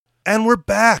And we're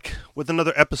back with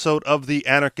another episode of the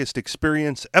Anarchist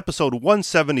Experience, episode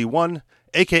 171,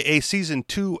 aka season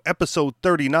 2, episode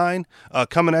 39,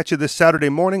 coming at you this Saturday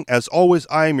morning. As always,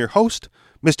 I am your host,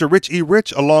 Mr. Rich E.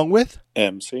 Rich, along with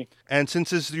MC. And since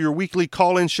this is your weekly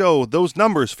call-in show, those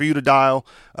numbers for you to dial,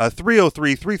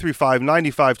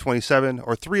 303-335-9527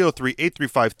 or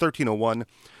 303-835-1301.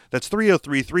 That's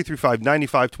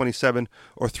 303-335-9527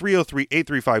 or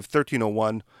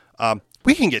 303-835-1301.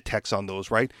 We can get texts on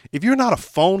those, right? If you're not a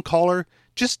phone caller,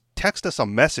 just text us a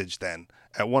message then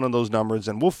at one of those numbers,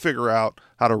 and we'll figure out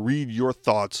how to read your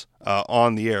thoughts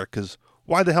on the air, because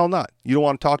why the hell not? You don't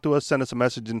want to talk to us, send us a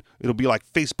message, and it'll be like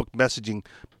Facebook messaging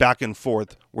back and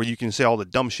forth where you can say all the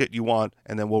dumb shit you want,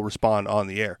 and then we'll respond on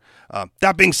the air.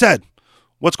 That being said,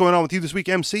 what's going on with you this week,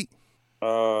 MC?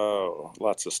 Oh,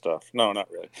 lots of stuff. No, not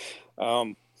really.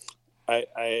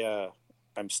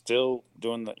 I'm still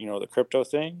doing the crypto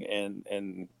thing,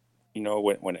 and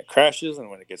when it crashes and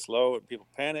when it gets low and people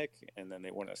panic and then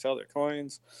they want to sell their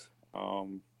coins,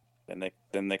 then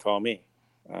they call me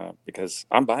because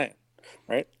I'm buying,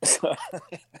 right?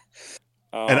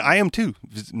 And I am too.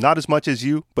 Not as much as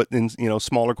you, but in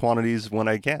smaller quantities when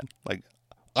I can. Like,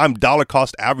 I'm dollar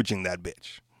cost averaging that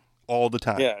bitch all the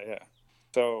time. Yeah.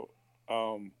 So,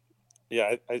 I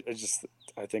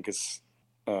think it's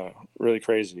really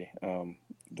crazy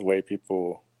the way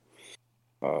people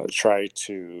try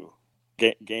to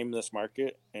game this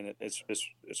market, and it's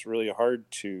really hard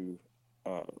to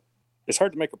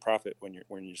make a profit when you're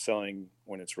selling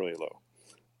when it's really low.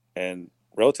 And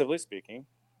relatively speaking,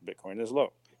 Bitcoin is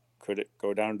low. Could it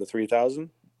go down to 3,000?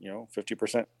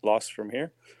 50% loss from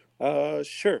here?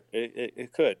 Sure,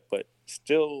 it could, but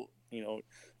still,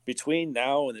 between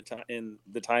now and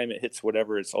the time it hits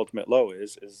whatever its ultimate low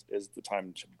is the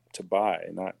time to buy,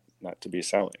 not to be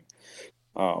selling.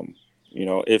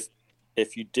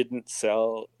 If you didn't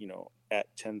sell, at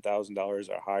 $10,000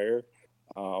 or higher,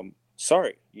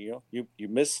 sorry, you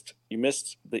missed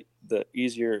the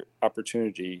easier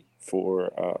opportunity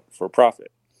for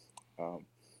profit.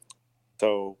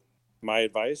 So my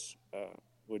advice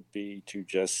would be to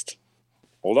just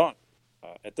hold on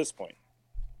at this point.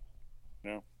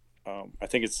 I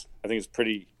think it's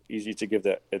pretty easy to give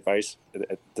that advice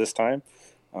at this time.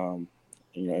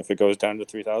 If it goes down to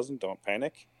 3,000, don't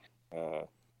panic.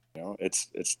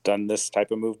 It's done this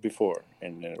type of move before,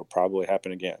 and it'll probably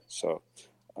happen again. So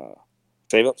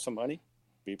save up some money,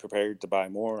 be prepared to buy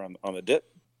more on the dip,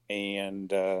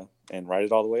 and ride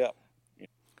it all the way up.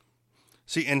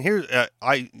 See, and here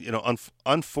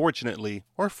unfortunately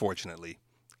or fortunately,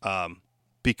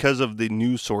 because of the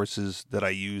news sources that I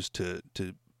use to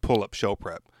pull up show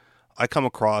prep, I come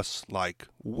across like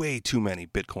way too many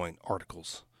Bitcoin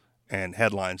articles and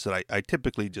headlines that I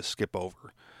typically just skip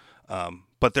over.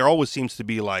 But there always seems to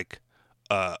be like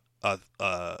a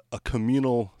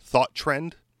communal thought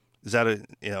trend. Is that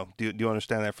do you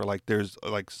understand that? For like, there's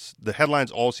like the headlines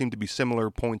all seem to be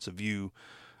similar points of view,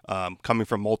 coming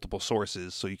from multiple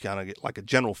sources, so you kind of get like a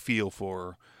general feel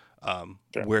for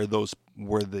Sure. where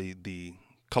the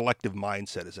collective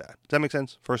mindset is at. Does that make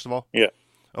sense? First of all, Yeah.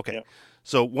 okay. Yeah.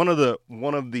 So one of the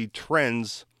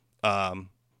trends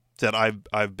that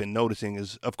I've been noticing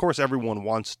is, of course, everyone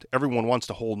wants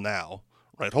to hold now,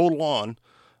 right? Hold on,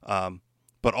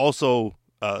 but also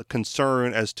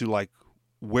concern as to like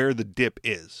where the dip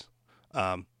is,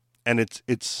 and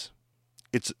it's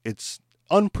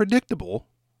unpredictable,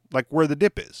 like where the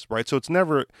dip is, right? So it's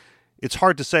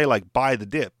hard to say like buy the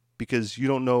dip, because you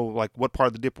don't know like what part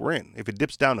of the dip we're in. If it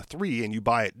dips down to 3 and you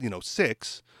buy it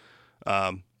 6,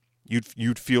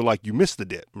 you'd feel like you missed the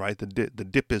dip, right? The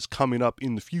dip is coming up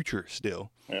in the future still.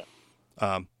 Yeah.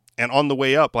 And on the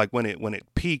way up, like when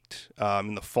it peaked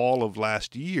in the fall of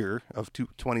last year of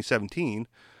 2017,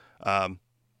 I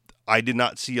did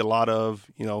not see a lot of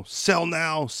sell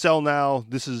now.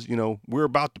 This is we're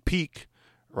about to peak,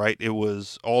 right? It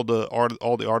was all the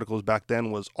articles back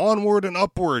then was onward and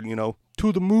upward,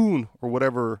 to the moon, or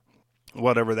whatever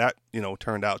that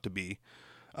turned out to be.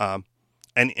 And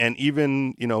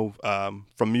even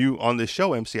from you on this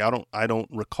show, MC, I don't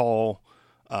recall.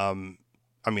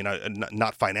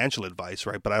 Not financial advice,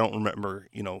 right? But I don't remember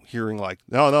hearing like,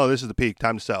 no, this is the peak,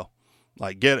 time to sell.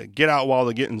 Like get out while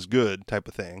the getting's good, type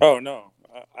of thing. Oh no,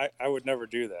 I would never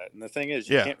do that. And the thing is,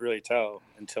 you Yeah, can't really tell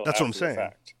until that's after what I'm the saying.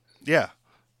 fact. Yeah,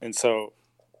 And so,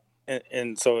 and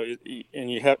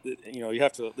you have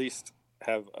to at least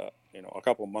have a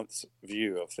couple months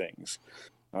view of things.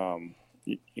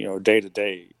 Day to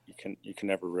day, you can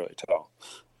never really tell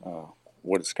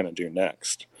what it's going to do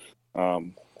next.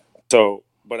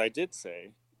 But I did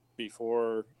say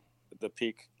before the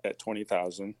peak at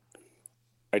 20,000,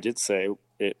 I did say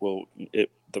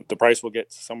the price will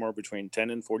get somewhere between 10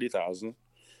 and 40,000,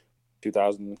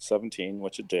 2017,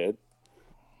 which it did.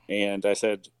 And I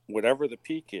said, whatever the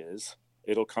peak is,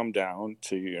 it'll come down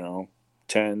to,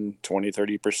 10, 20,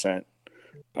 30%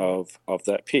 of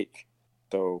that peak.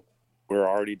 So we're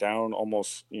already down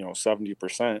almost,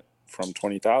 70% from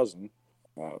 20,000.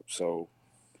 So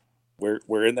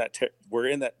we're in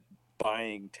that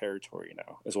buying territory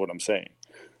now, is what I'm saying.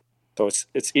 So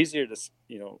it's easier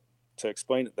to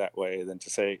explain it that way than to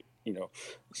say,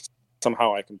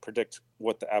 somehow I can predict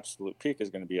what the absolute peak is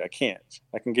going to be. I can't.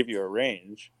 I can give you a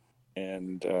range,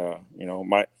 and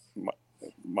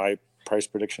my price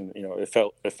prediction,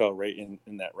 it fell right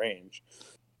in that range.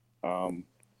 And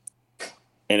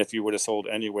if you would have sold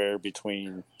anywhere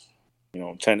between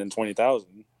 10 and 20,000,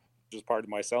 which is part of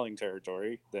my selling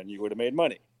territory, then you would have made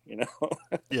money.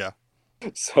 Yeah.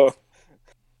 So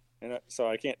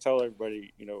I can't tell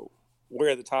everybody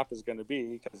where the top is going to be,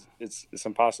 because it's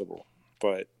impossible.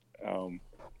 But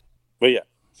yeah.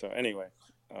 So anyway,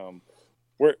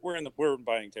 we're in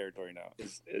buying territory now.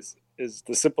 Is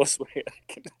the simplest way I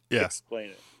can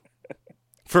explain it.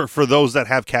 For those that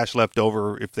have cash left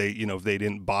over, if they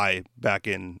didn't buy back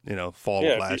in fall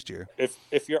of last year.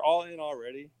 If you're all in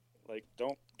already, like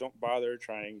don't bother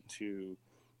trying to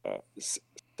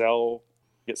sell,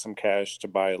 get some cash to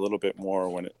buy a little bit more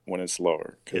when it's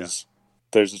lower, because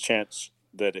there's a chance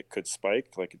that it could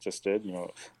spike like it just did.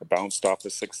 It bounced off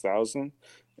of 6,000,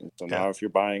 and so now if you're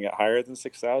buying it higher than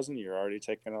 6,000, you're already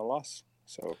taking a loss.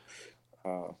 So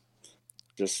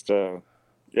just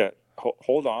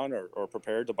hold on or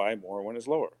prepare to buy more when it's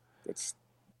lower.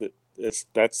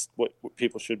 That's what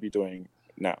people should be doing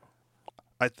now.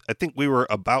 I think we were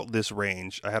about this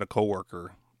range. I had a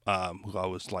coworker who I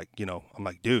was like, I'm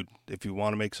like, dude, if you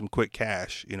want to make some quick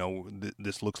cash,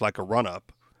 this looks like a run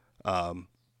up.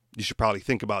 You should probably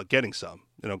think about getting some,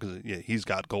 because he's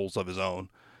got goals of his own.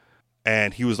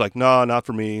 And he was like, no, not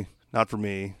for me, not for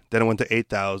me. Then it went to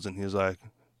 8,000. He was like,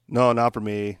 no, not for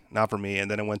me, not for me. And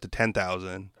then it went to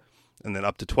 10,000, and then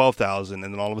up to 12,000.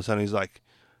 And then all of a sudden he's like,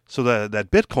 so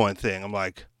that Bitcoin thing. I'm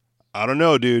like, I don't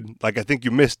know, dude. Like, I think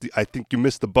you missed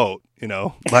the boat.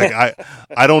 Like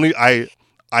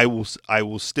I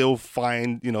will still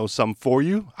find some for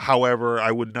you. However,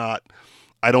 I would not.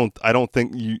 I don't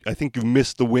think you. I think you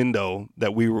missed the window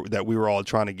that we were all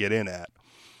trying to get in at.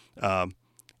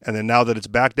 And then now that it's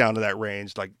back down to that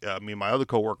range, like me and my other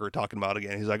coworker are talking about it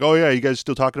again. He's like, "Oh yeah, you guys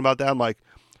still talking about that?" I'm like,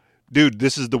 "Dude,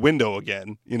 this is the window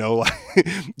again. Like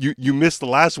you missed the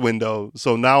last window.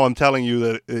 So now I'm telling you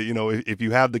that if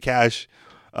you have the cash,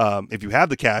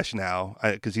 now,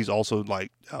 because he's also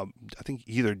like, I think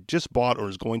he either just bought or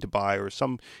is going to buy or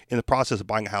in the process of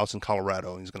buying a house in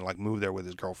Colorado, and he's going to like move there with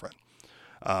his girlfriend.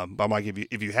 But I'm like,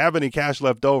 if you have any cash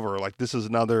left over, like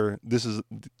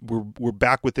we're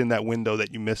back within that window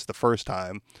that you missed the first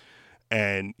time.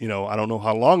 And, I don't know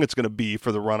how long it's going to be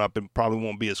for the run up. It probably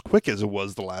won't be as quick as it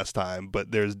was the last time,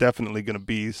 but there's definitely going to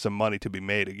be some money to be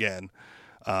made again.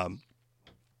 In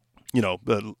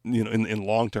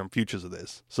long-term futures of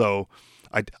this. So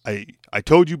I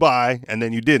told you buy, and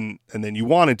then you didn't, and then you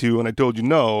wanted to, and I told you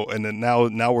no. And then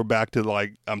now we're back to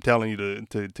like, I'm telling you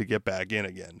to get back in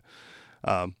again.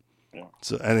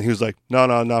 So, and he was like, no,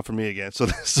 not for me again. So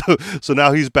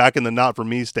now he's back in the not for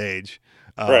me stage.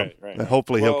 Right. And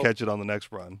hopefully he'll catch it on the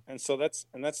next run. And so that's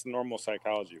normal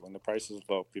psychology. When the price is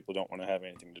low, people don't want to have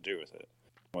anything to do with it.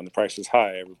 When the price is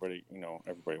high, everybody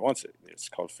wants it. It's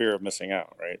called fear of missing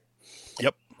out, right?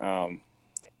 Yep.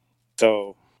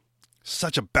 So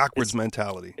such a backwards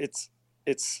mentality. It's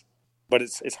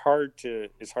hard to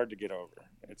get over.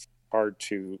 It's hard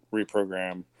to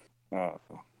reprogram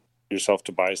yourself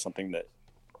to buy something that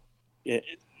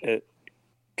it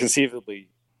conceivably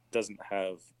doesn't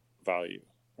have value,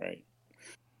 right?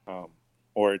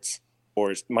 Or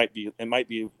it might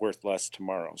be worth less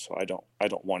tomorrow. So I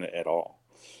don't want it at all.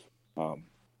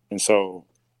 And so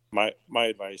my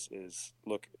advice is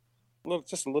look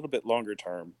just a little bit longer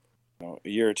term, a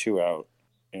year or two out,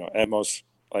 at most.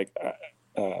 Like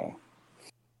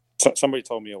somebody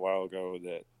told me a while ago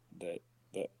that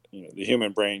the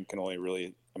human brain can only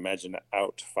really imagine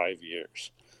out 5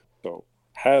 years. So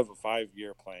have a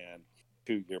 5-year plan,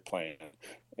 2-year plan,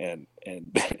 and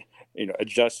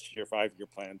adjust your 5-year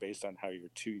plan based on how your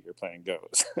 2-year plan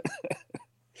goes.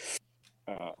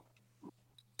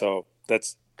 So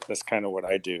that's kind of what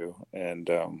I do, and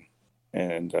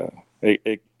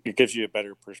it gives you a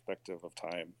better perspective of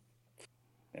time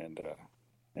and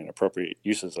appropriate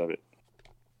uses of it.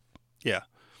 Yeah,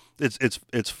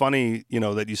 it's funny,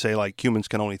 that you say like humans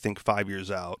can only think 5 years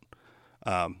out,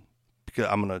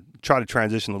 because I'm gonna try to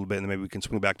transition a little bit, and then maybe we can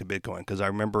swing back to Bitcoin, because I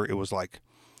remember it was like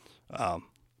a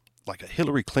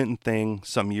Hillary Clinton thing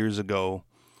some years ago,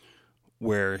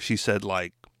 where she said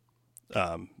like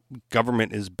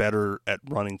government is better at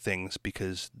running things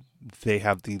because they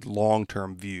have the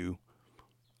long-term view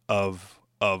of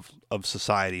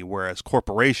society, whereas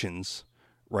corporations,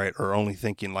 right, are only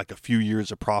thinking like a few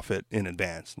years of profit in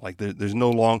advance. Like there's no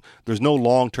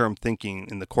long-term thinking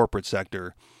in the corporate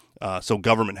sector, so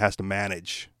government has to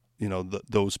manage,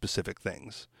 those specific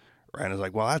things, right? And it's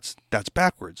like, well, that's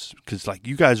backwards, because like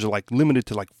you guys are like limited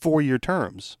to like 4-year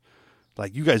terms.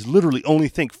 Like you guys literally only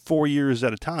think 4 years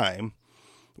at a time,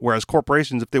 whereas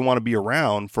corporations, if they want to be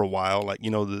around for a while, like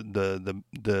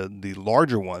the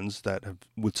larger ones that have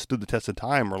withstood the test of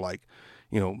time are like,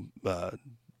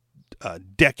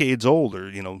 decades old,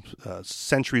 or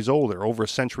centuries old, or over a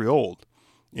century old,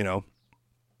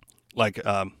 like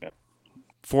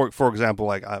for example,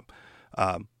 like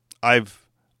I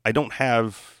don't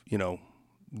have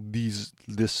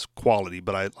this quality,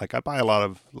 but I buy a lot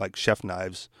of like chef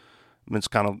knives. I mean, it's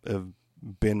kind of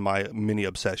been my mini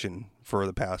obsession for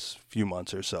the past few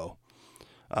months or so.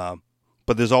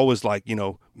 But there's always like,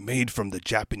 made from the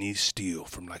Japanese steel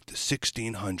from like the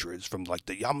 1600s, from like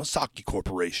the Yamasaki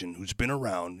Corporation, who's been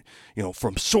around,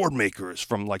 from sword makers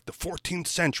from like the 14th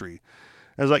century.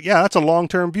 I was like, yeah, that's a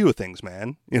long-term view of things,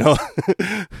 man.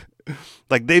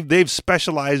 Like they've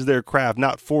specialized their craft,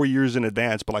 not 4 years in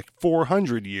advance, but like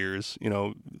 400 years,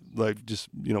 like just,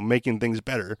 making things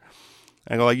better.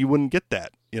 I go, like, you wouldn't get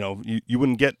that. You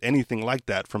wouldn't get anything like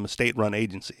that from a state-run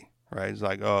agency, right? It's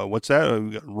like, what's that? We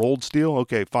got rolled steel?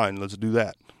 Okay, fine, let's do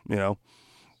that,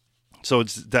 So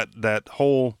it's that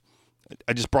whole,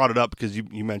 I just brought it up because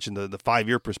you mentioned the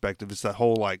 5-year perspective. It's that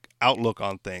whole, like, outlook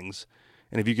on things.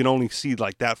 And if you can only see,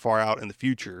 like, that far out in the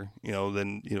future,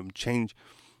 then, change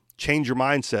your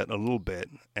mindset a little bit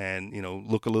and,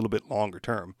 look a little bit longer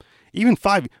term. Even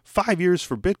 5 years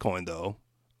for Bitcoin, though,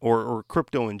 or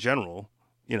crypto in general,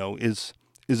 is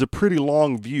a pretty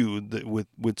long view that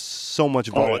with so much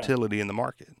volatility in the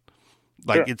market.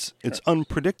 Like it's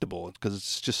unpredictable because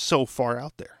it's just so far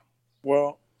out there.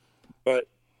 Well, but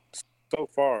so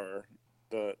far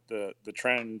the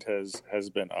trend has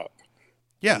been up.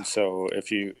 Yeah. And so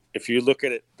if you look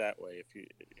at it that way, if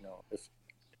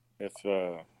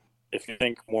you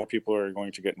think more people are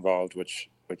going to get involved, which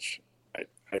I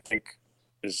think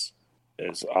is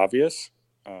obvious.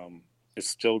 It's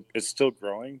still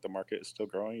growing. The market is still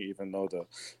growing, even though the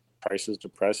price is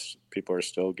depressed. People are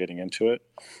still getting into it,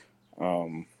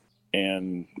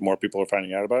 and more people are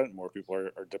finding out about it. And more people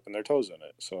are dipping their toes in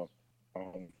it. So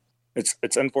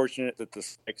it's unfortunate that the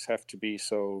spikes have to be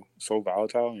so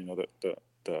volatile. That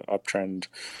the uptrend,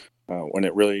 when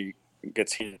it really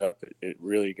gets heated up, it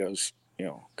really goes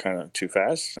kind of too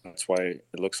fast. That's why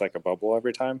it looks like a bubble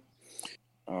every time.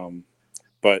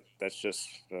 But that's just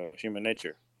human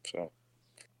nature. So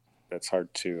that's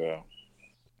hard to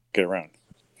get around.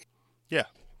 Yeah.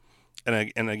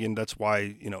 And again, that's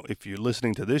why, if you're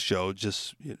listening to this show,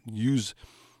 just use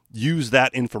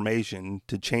that information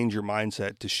to change your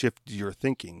mindset, to shift your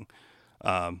thinking.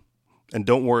 And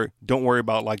don't worry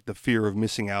about like the fear of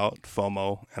missing out,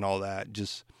 FOMO and all that.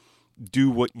 Just do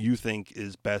what you think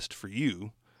is best for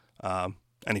you.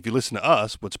 And if you listen to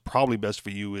us, what's probably best for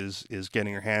you is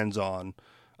getting your hands on,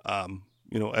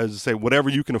 as I say, whatever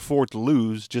you can afford to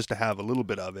lose, just to have a little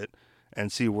bit of it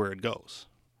and see where it goes,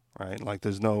 right? Like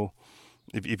there's no,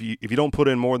 if you don't put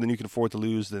in more than you can afford to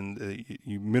lose, then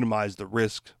you minimize the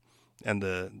risk and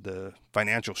the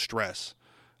financial stress,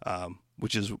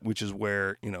 which is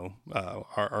where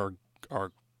our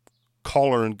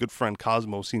caller and good friend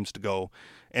Cosmo seems to go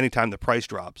anytime the price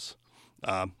drops.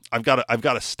 I've got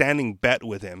a standing bet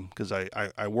with him because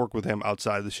I work with him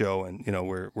outside of the show, and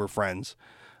we're friends.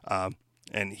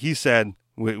 And he said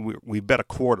we bet a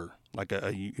quarter, like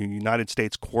a United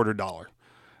States $quarter.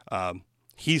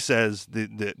 He says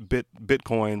that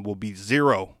Bitcoin will be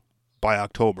zero by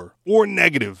October, or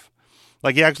negative.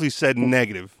 Like he actually said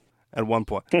negative at one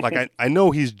point. Like I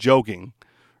know he's joking,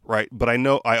 right? But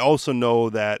I also know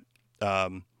that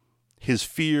his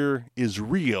fear is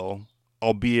real,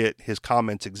 albeit his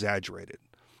comments exaggerated.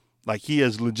 Like he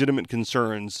has legitimate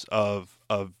concerns of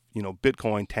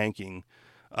Bitcoin tanking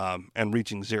and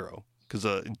reaching zero, because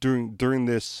during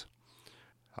this,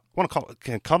 I want to call it,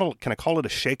 can I call it a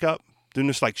shakeup? During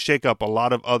this like shakeup, a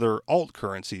lot of other alt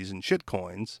currencies and shit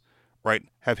coins, right,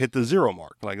 have hit the zero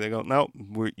mark. Like they go, no,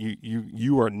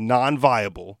 you are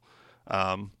non-viable,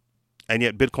 and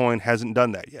yet Bitcoin hasn't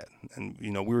done that yet. And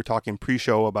we were talking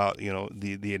pre-show about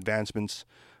the advancements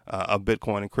of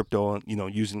Bitcoin and crypto,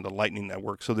 using the Lightning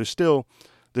Network. So there's still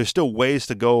there's still ways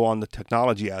to go on the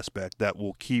technology aspect that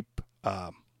will keep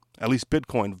at least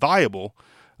Bitcoin viable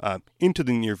into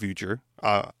the near future.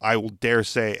 I will dare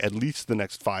say at least the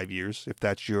next 5 years, if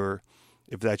that's your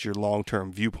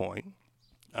long-term viewpoint.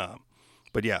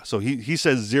 But yeah, so he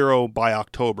says zero by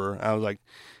October. I was like,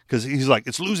 because he's like,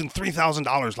 it's losing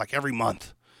 $3,000 like every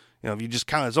month. You know, if you just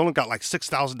count, it's only got like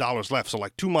 $6,000 left. So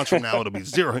like 2 months from now, it'll be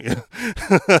zero.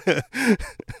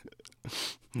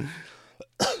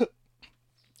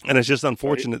 And it's just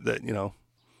unfortunate that, you know,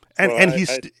 and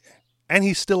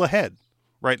he's still ahead,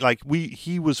 right? Like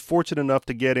he was fortunate enough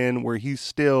to get in where he's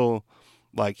still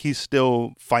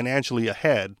financially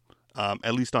ahead,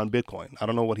 at least on Bitcoin. I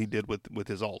don't know what he did with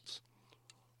his alts.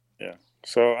 Yeah.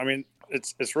 So, I mean,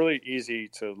 it's really easy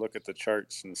to look at the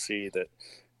charts and see that,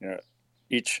 you know,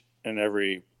 each and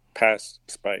every past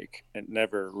spike, it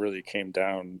never really came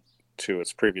down to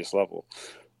its previous level.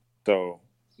 So,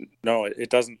 no,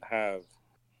 it doesn't have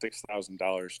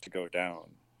 $6,000 to go down.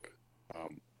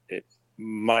 It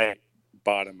might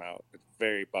bottom out at the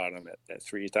very bottom at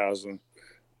 3,000.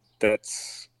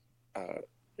 That's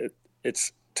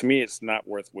it's to me, it's not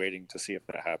worth waiting to see if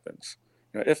that happens.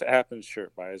 You know, if it happens,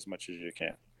 sure, buy as much as you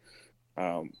can.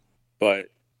 But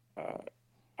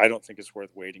I don't think it's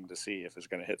worth waiting to see if it's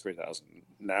going to hit 3,000.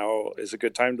 Now is a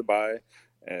good time to buy.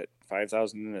 At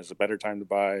 5,000 is a better time to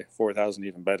buy. 4,000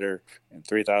 even better, and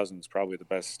 3,000 is probably the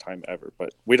best time ever.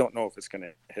 But we don't know if it's going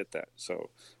to hit that.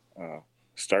 So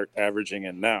start averaging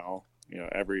in now. You know,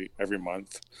 every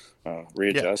month,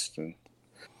 readjust and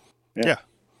yeah.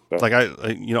 So. Like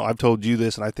I've told you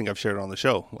this, and I think I've shared it on the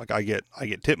show. Like I get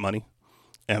tip money,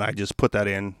 and I just put that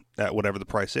in at whatever the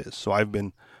price is. So I've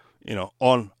been, you know,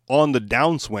 on the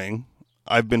downswing,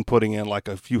 I've been putting in like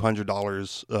a few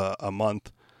 $100s a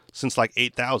month since like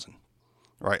 8,000,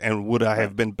 right? And would I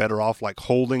have been better off like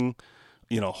holding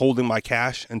my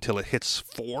cash until it hits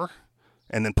 4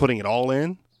 and then putting it all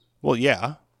in? Well,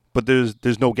 yeah, but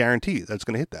there's no guarantee that's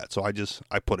going to hit that. So I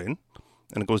put in,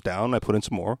 and it goes down, I put in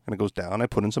some more, and it goes down, I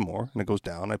put in some more, and it goes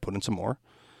down, I put in some more.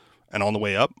 And on the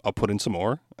way up, I'll put in some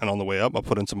more, and on the way up, I'll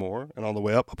put in some more, and on the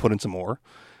way up, I'll put in some more,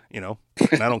 you know,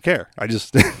 and I don't care. I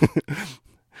just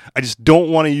I just don't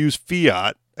want to use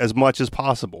fiat as much as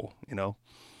possible, you know.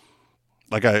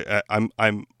 Like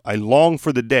I long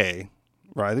for the day,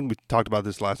 right? I think we talked about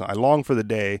this last night. I long for the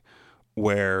day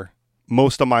where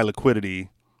most of my liquidity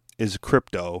is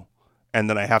crypto, and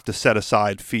then I have to set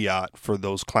aside fiat for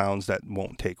those clowns that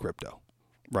won't take crypto,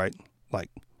 right? Like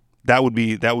that would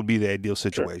be the ideal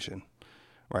situation, sure.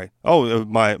 Right? Oh,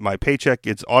 my paycheck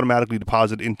gets automatically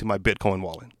deposited into my Bitcoin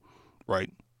wallet,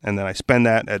 right? And then I spend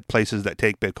that at places that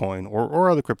take Bitcoin or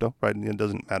other crypto, right? It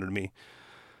doesn't matter to me.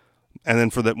 And then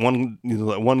for that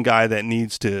one guy that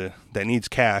needs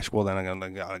cash, well, then I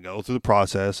gotta go through the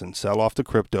process and sell off the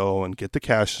crypto and get the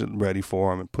cash ready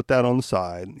for him and put that on the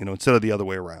side, you know, instead of the other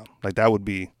way around. Like that would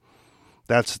be,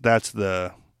 that's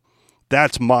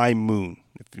my moon.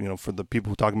 If, you know, for the people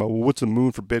who are talking about, well, what's the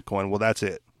moon for Bitcoin? Well, that's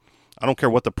it. I don't care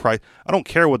what the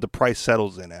price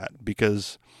settles in at,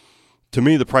 because to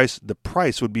me the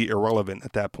price would be irrelevant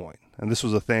at that point. And this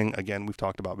was a thing, again, we've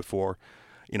talked about before,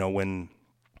 you know, when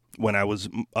I was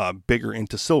bigger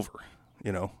into silver,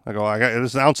 you know, I got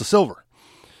an ounce of silver.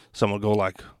 Someone will go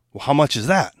like, well, how much is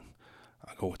that?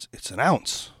 I go, it's an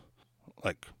ounce.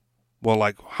 Like, well,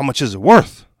 like, how much is it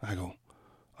worth? I go,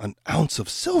 an ounce of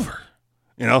silver.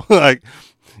 You know, like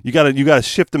you gotta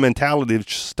shift the mentality to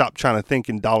stop trying to think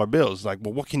in dollar bills. Like,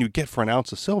 well, what can you get for an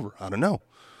ounce of silver? I don't know.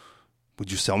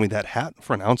 Would you sell me that hat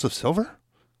for an ounce of silver?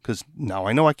 Because now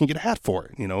I know I can get a hat for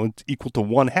it. You know, it's equal to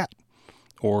one hat.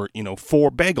 Or, you know, 4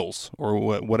 bagels, or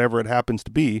whatever it happens to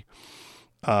be,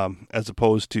 as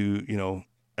opposed to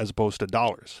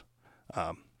dollars.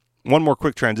 One more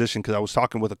quick transition, because I was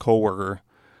talking with a coworker,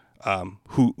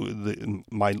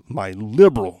 my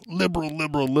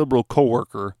liberal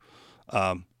coworker,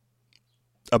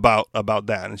 about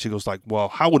that, and she goes like, well,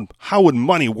 how would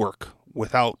money work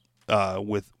without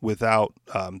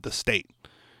the state?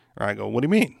 Or I go, what do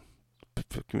you mean?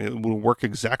 It will work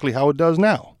exactly how it does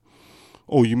now.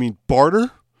 Oh, you mean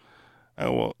barter?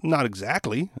 Well, not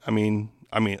exactly. I mean,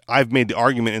 I've made the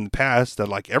argument in the past that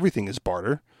like everything is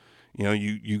barter. You know,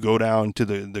 you go down to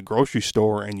the grocery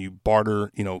store and you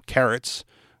barter, you know, carrots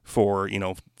for, you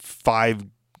know, 5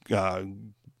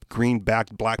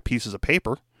 green-backed black pieces of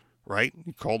paper, right?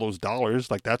 You call those dollars.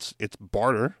 Like it's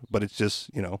barter, but it's just,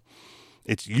 you know,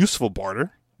 it's useful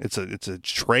barter. It's a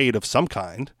trade of some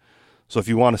kind. So if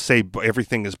you want to say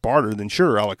everything is barter, then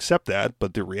sure, I'll accept that.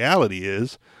 But the reality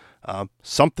is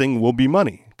something will be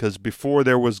money, because before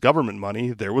there was government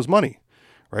money, there was money,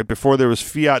 right? Before there was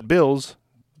fiat bills,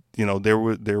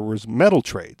 there was metal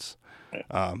trades,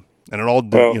 and it all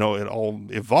it all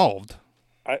evolved.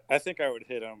 I think I would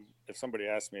hit them if somebody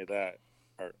asked me that,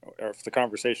 or if the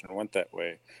conversation went that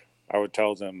way. I would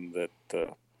tell them that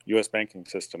the U.S. banking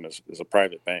system is a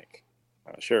private bank.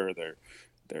 Sure, they're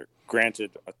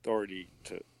granted authority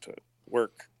to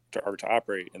work or to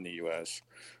operate in the U.S.,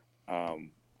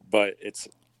 but it's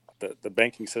the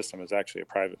banking system is actually a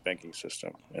private banking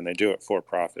system, and they do it for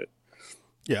profit.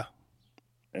 Yeah.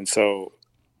 And so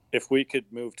if we could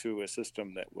move to a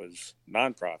system that was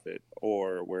nonprofit,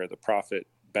 or where the profit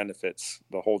benefits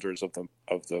the holders of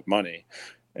the money,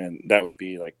 and that would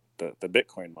be like the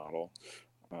Bitcoin model,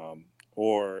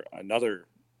 or another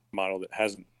model that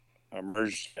hasn't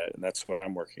emerged yet, and that's what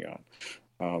I'm working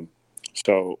on.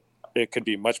 So it could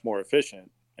be much more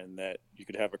efficient, in that you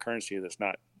could have a currency that's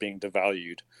not being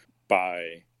devalued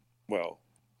by, well,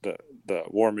 the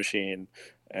war machine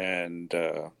and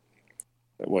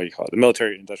what do you call it? The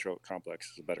military industrial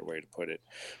complex is a better way to put it.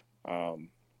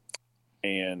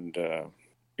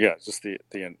 Just the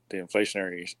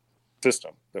inflationary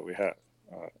system that we have.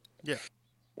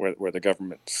 Where the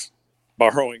government's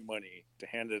borrowing money to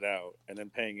hand it out and then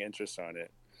paying interest on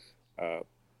it,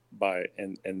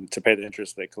 and to pay the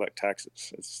interest they collect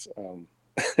taxes. It's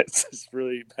it's this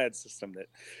really bad system that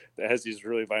has these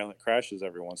really violent crashes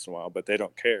every once in a while, but they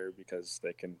don't care because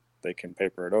they can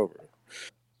paper it over.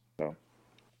 So.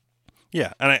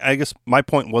 Yeah, and I guess my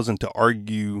point wasn't to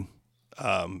argue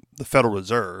the Federal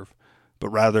Reserve, but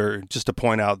rather just to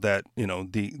point out that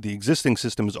the existing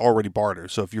system is already barter.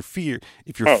 So if your fear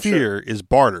is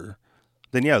barter,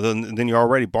 then you're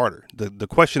already barter. The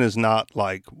question is not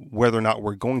like whether or not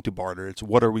we're going to barter; it's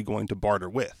what are we going to barter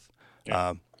with.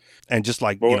 Yeah. And just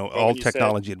like all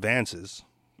technology advances.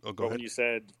 Oh, go ahead. When you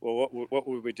said, well, what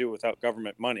would we do without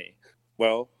government money?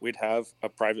 Well, we'd have a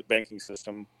private banking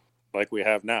system like we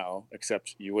have now,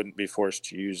 except you wouldn't be forced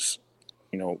to use,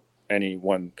 any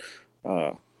one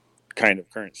kind of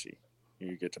currency.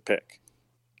 You get to pick.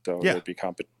 So there'd be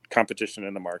competition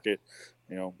in the market.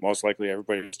 Most likely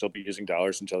everybody would still be using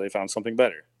dollars until they found something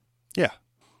better. Yeah.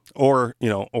 Or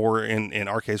in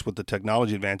our case with the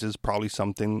technology advances, probably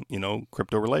something,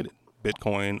 crypto related,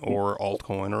 Bitcoin or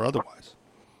altcoin or otherwise.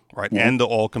 Right. Yeah. And they'll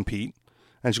all compete.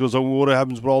 And she goes, oh, well, what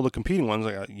happens with all the competing ones?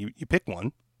 Like, you pick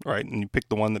one. Right, and you pick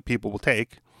the one that people will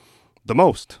take the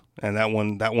most, and that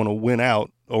one will win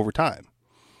out over time.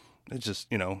 It's just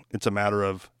it's a matter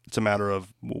of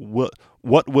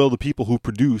what will the people who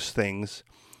produce things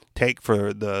take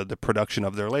for the production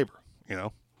of their labor,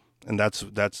 and that's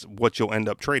what you'll end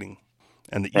up trading.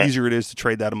 And the easier it is to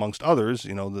trade that amongst others,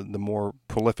 the more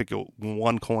prolific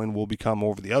one coin will become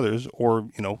over the others, or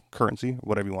currency,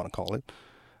 whatever you want to call it.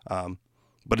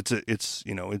 But it's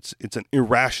an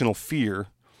irrational fear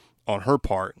on her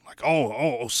part, like,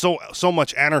 so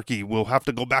much anarchy, we'll have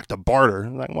to go back to barter.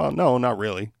 Like, well, no, not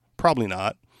really, probably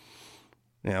not.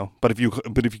 But if you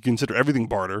consider everything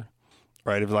barter,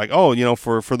 right? If like,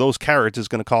 for those carrots, it's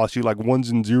going to cost you like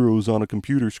ones and zeros on a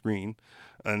computer screen,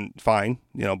 and fine,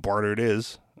 barter it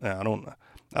is. I don't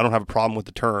have a problem with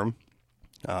the term,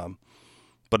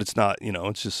 but it's not,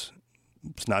 it's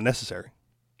not necessary.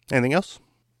 Anything else?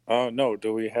 No.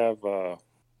 Do we have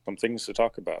some things to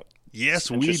talk about?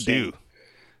 Yes, we do.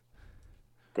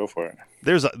 Go for it.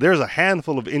 There's a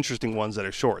handful of interesting ones that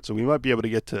are short, so we might be able to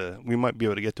get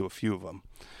to a few of them.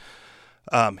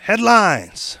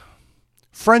 Headlines: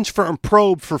 French firm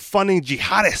probed for funding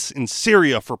jihadists in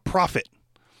Syria for profit.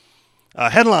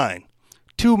 Headline: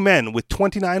 2 men with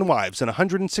 29 wives and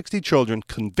 160 children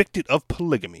convicted of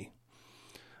polygamy.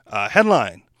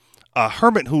 Headline: A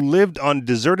hermit who lived on a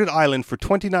deserted island for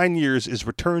 29 years is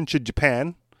returned to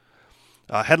Japan.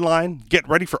 Headline: Get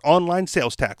ready for online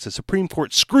sales tax. The Supreme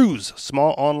Court screws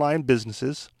small online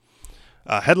businesses.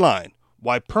 Headline: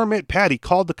 Why Permit Patty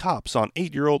called the cops on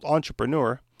 8-year-old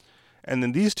entrepreneur. And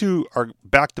then these two are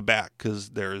back to back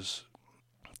because there's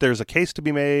a case to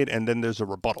be made and then there's a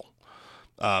rebuttal.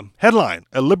 Headline: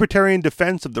 A libertarian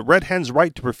defense of the red hen's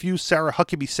right to refuse Sarah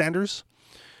Huckabee Sanders.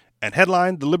 And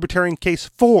headline: The libertarian case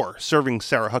for serving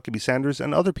Sarah Huckabee Sanders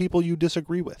and other people you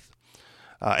disagree with.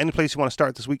 Any place you want to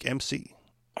start this week, MC?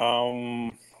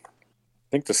 I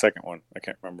think the second one. I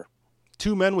can't remember.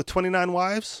 2 men with 29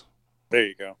 wives? There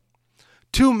you go.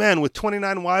 2 men with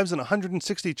 29 wives and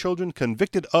 160 children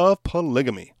convicted of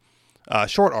polygamy.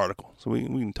 Short article, so we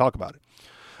can talk about it.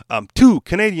 2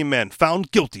 Canadian men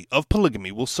found guilty of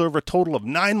polygamy will serve a total of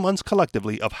 9 months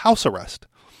collectively of house arrest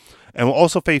and will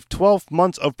also face 12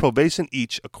 months of probation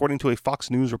each, according to a Fox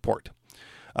News report.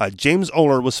 James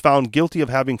Oler was found guilty of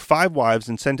having 5 wives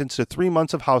and sentenced to 3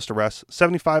 months of house arrest,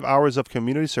 75 hours of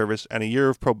community service, and a year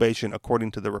of probation,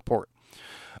 according to the report.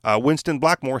 Winston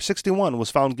Blackmore, 61, was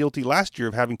found guilty last year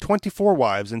of having 24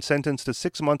 wives and sentenced to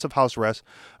 6 months of house arrest,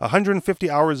 150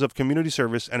 hours of community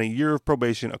service, and a year of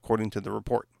probation, according to the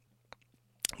report.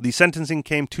 The sentencing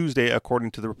came Tuesday,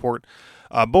 according to the report.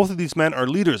 Both of these men are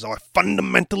leaders of a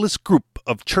fundamentalist group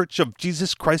of Church of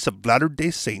Jesus Christ of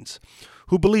Latter-day Saints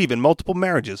who believe in multiple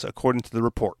marriages, according to the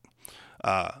report.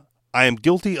 I am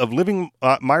guilty of living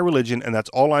my religion, and that's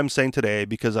all I'm saying today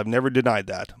because I've never denied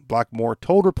that, Blackmore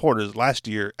told reporters last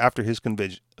year after his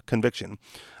conviction.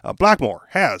 Blackmore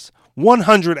has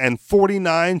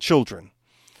 149 children.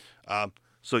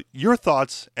 So your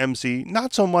thoughts, MC,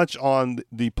 not so much on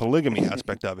the polygamy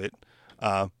aspect of it,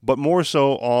 but more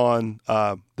so on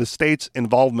the state's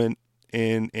involvement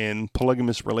in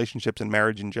polygamous relationships and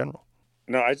marriage in general.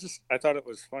 No, I thought it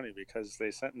was funny because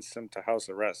they sentenced him to house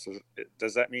arrest.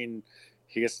 Does that mean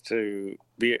he gets to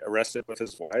be arrested with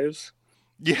his wives?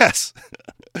 Yes.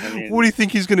 I mean, what do you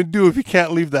think he's going to do if he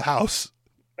can't leave the house?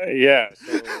 Yeah.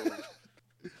 So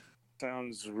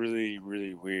sounds really,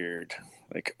 really weird.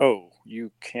 Like, oh,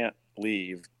 you can't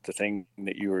leave the thing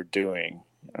that you were doing.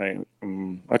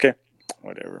 Okay,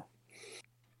 whatever.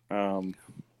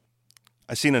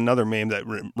 I seen another meme that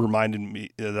reminded me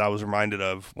that I was reminded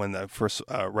of when I first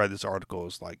read this article.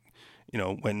 Is like,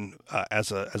 when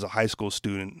as a high school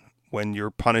student, when your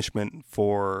punishment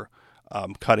for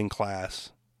cutting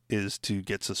class is to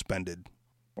get suspended.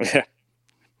 Yeah.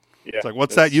 It's like,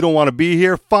 what's that? You don't want to be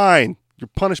here? Fine. Your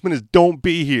punishment is don't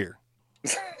be here.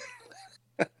 It's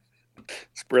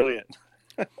brilliant.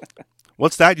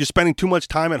 What's that? You're spending too much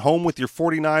time at home with your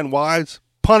 49 wives?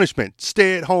 Punishment,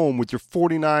 stay at home with your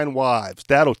 49 wives.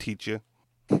 That'll teach you.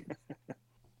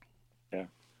 Yeah,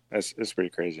 it's pretty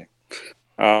crazy.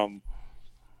 But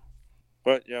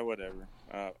yeah, whatever.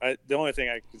 The only thing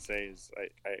I could say is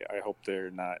I hope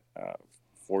they're not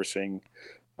forcing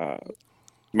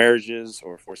marriages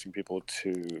or forcing people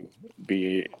to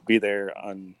be there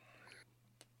on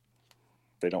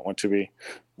they don't want to be.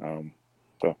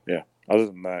 So yeah, other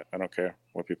than that, I don't care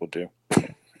what people do.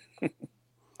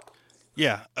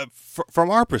 Yeah,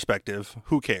 from our perspective,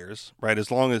 who cares, right?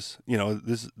 As long as,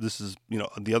 this is,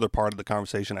 the other part of the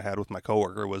conversation I had with my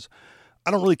coworker was,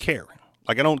 I don't really care.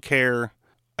 Like, I don't care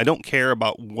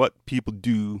about what people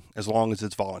do as long as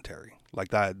it's voluntary.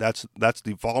 Like that's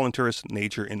the voluntarist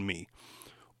nature in me.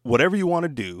 Whatever you want to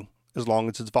do, as long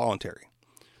as it's voluntary.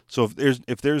 So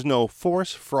if there's no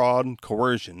force, fraud,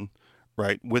 coercion,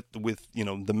 right, with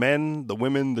the men, the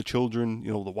women, the children,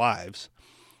 the wives,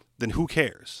 then who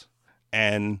cares?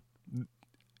 And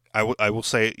I will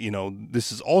say,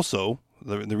 this is also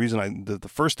the reason the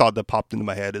first thought that popped into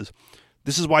my head is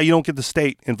this is why you don't get the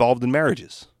state involved in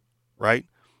marriages, right?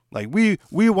 Like we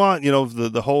want,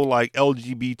 the whole like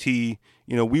LGBT,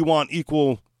 we want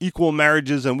equal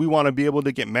marriages and we want to be able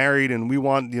to get married and we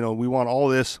want all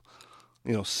this,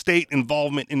 state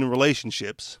involvement in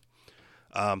relationships.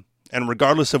 And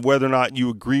regardless of whether or not you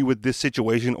agree with this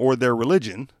situation or their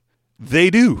religion, they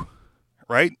do,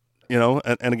 right?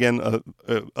 And again,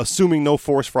 assuming no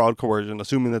force, fraud, coercion,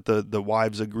 assuming that the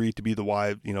wives agree to be the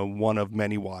wife, one of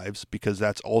many wives, because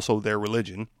that's also their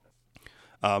religion.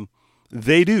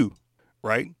 They do,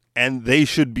 right? And they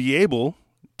should be able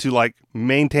to like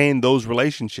maintain those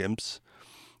relationships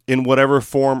in whatever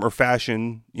form or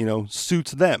fashion,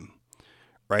 suits them,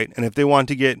 right? And if they want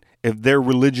to if their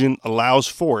religion allows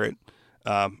for it,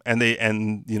 and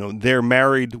they're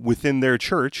married within their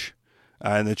church.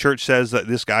 And the church says that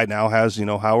this guy now has,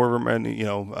 however many,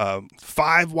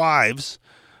 5 wives.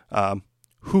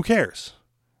 Who cares,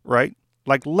 right?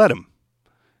 Like, let him.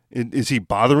 Is he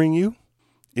bothering you?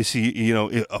 Is he,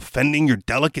 offending your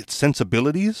delicate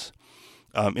sensibilities?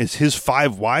 Is his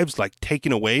 5 wives like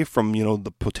taken away from,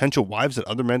 the potential wives that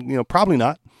other men, probably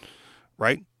not,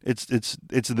 right? It's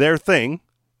their thing,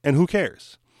 and who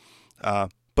cares?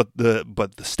 But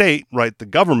the state, right? The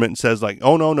government says like,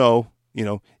 oh no.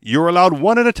 You're allowed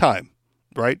 1 at a time,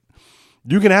 right?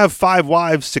 You can have 5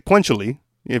 wives sequentially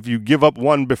if you give up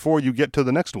 1 before you get to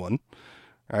the next one,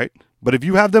 right? But if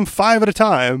you have them 5 at a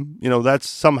time, that's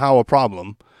somehow a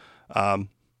problem. And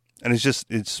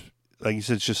it's like you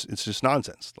said, it's just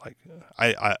nonsense. Like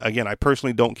I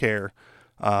personally don't care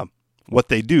what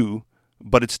they do,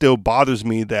 but it still bothers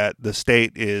me that the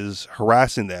state is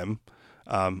harassing them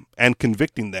and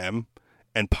convicting them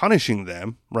and punishing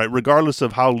them, right, regardless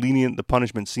of how lenient the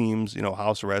punishment seems,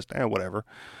 house arrest and whatever,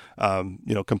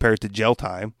 compared to jail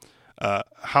time,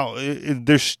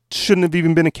 there shouldn't have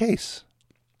even been a case,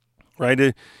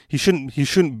 right? He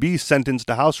shouldn't be sentenced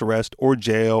to house arrest or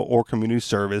jail or community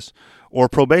service or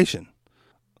probation.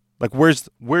 Like where's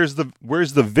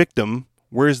the victim?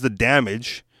 Where's the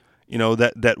damage?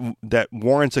 That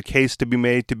warrants a case to be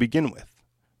made to begin with,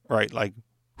 right? Like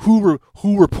who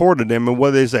reported him, and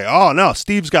what did they say? Oh no,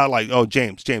 Steve's got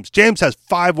James has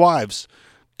 5 wives.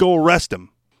 Go arrest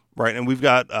him, right? And we've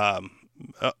got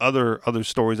other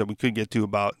stories that we could get to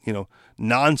about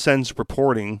nonsense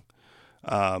reporting,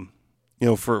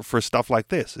 for stuff like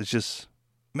this. It's just,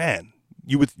 man,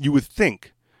 you would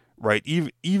think, right?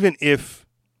 Even if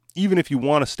you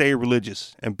want to stay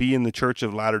religious and be in the Church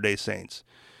of Latter-day Saints,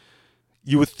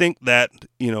 you would think that,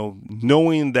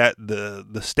 knowing that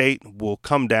the state will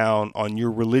come down on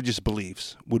your religious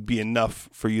beliefs would be enough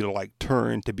for you to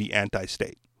turn to be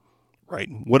anti-state, right?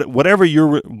 Whatever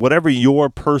your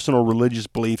personal religious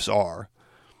beliefs are,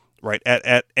 right?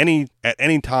 At any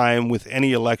time with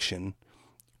any election,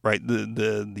 right?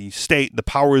 The state, the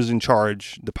powers in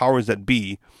charge, the powers that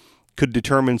be, could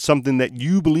determine something that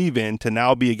you believe in to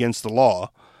now be against the law,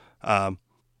 and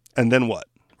then what?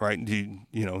 Right?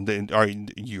 Are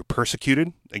you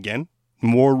persecuted again?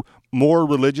 More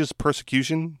religious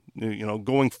persecution,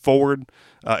 going forward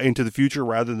into the future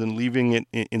rather than leaving it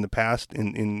in the past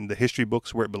in the history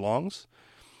books where it belongs,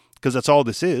 because that's all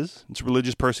this is. It's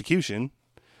religious persecution.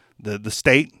 The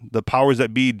state, the powers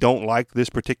that be, don't like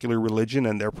this particular religion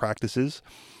and their practices,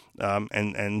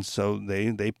 and so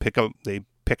they pick out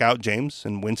James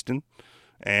and Winston,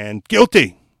 and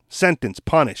guilty, sentenced,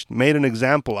 punished, made an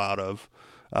example of,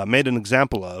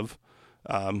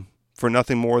 for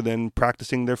nothing more than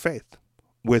practicing their faith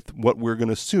with what we're going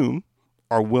to assume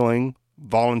are willing,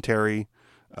 voluntary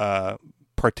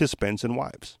participants and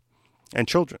wives and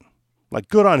children.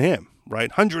 Good on him, right?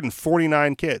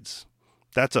 149 kids.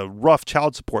 That's a rough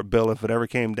child support bill if it ever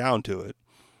came down to it.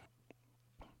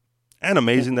 And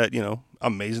amazing that you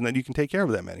can take care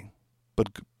of that many.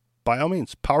 But by all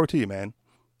means, power to you, man.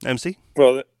 MC?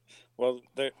 Well,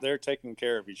 they're taking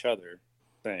care of each other.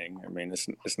 Thing. I mean,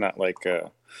 it's not like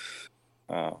they're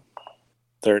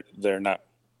not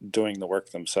doing the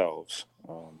work themselves.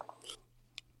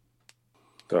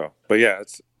 But yeah,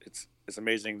 it's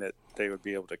amazing that they would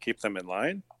be able to keep them in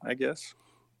line, I guess.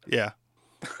 Yeah.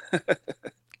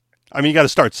 I mean, you got to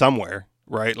start somewhere,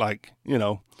 right? I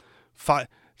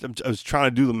was trying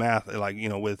to do the math,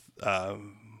 with how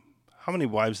many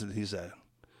wives did he say?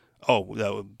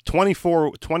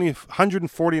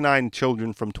 149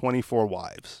 children from 24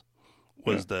 wives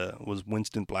was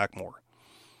Winston Blackmore.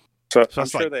 So I'm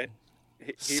sure that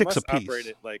he 6 must apiece. operate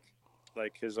it like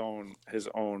his own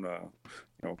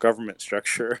government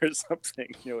structure or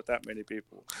something, with that many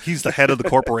people. He's the head of the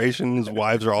corporation. His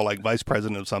wives are all vice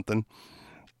president of something.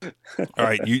 All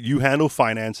right, you handle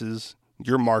finances,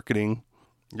 your marketing,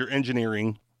 your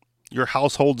engineering, your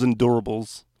households and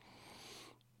durables.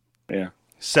 Yeah.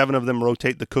 7 of them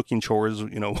rotate the cooking chores,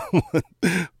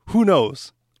 who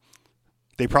knows?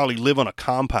 They probably live on a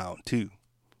compound too.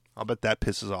 I'll bet that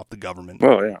pisses off the government.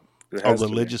 Oh yeah. A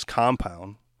religious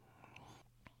compound.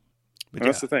 But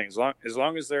that's the thing. As long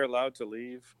as they're allowed to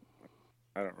leave,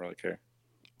 I don't really care.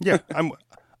 Yeah,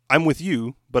 I'm with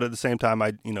you, but at the same time,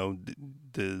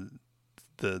 the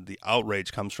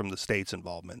outrage comes from the state's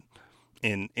involvement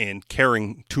in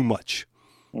caring too much,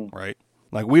 right?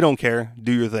 We don't care.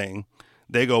 Do your thing.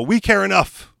 They go, we care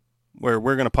enough where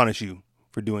we're going to punish you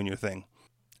for doing your thing.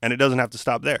 And it doesn't have to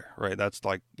stop there, right? That's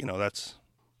that's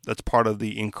part of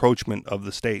the encroachment of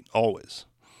the state always,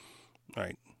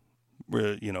 right?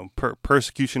 Where,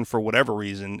 persecution for whatever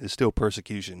reason is still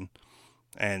persecution,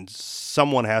 and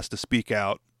someone has to speak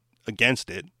out against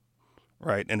it,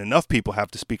 right? And enough people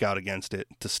have to speak out against it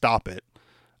to stop it,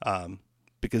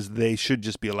 because they should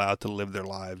just be allowed to live their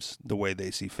lives the way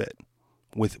they see fit,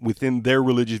 within their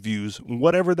religious views,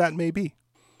 whatever that may be.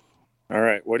 All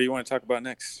right, what do you want to talk about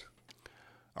next?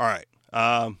 All right,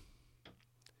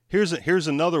 here's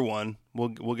another one.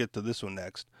 We'll get to this one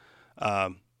next.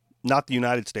 Not the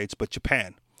United States, but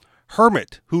Japan.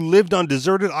 Hermit who lived on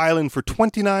deserted island for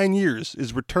 29 years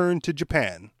is returned to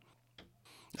Japan.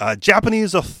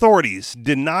 Japanese authorities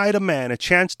denied a man a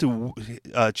chance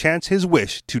his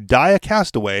wish to die a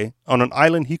castaway on an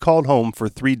island he called home for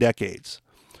 3 decades.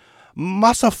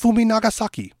 Masafumi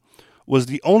Nagasaki was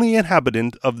the only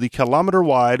inhabitant of the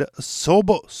kilometer-wide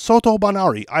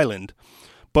Sotobanari Island,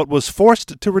 but was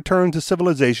forced to return to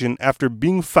civilization after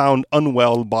being found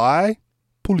unwell by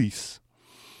police.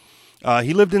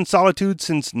 He lived in solitude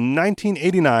since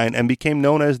 1989 and became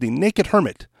known as the Naked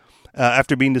Hermit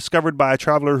after being discovered by a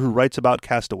traveler who writes about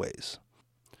castaways.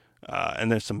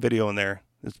 And there's some video in there.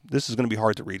 This is going to be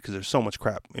hard to read because there's so much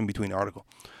crap in between the article.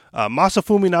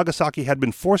 Masafumi Nagasaki had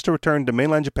been forced to return to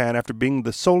mainland Japan after being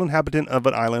the sole inhabitant of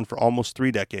an island for almost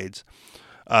 3 decades.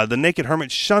 The Naked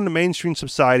Hermit shunned mainstream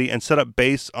society and set up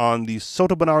base on the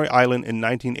Sotobanari Island in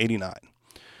 1989.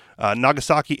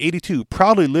 Nagasaki, 82,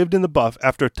 proudly lived in the buff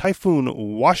after a typhoon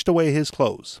washed away his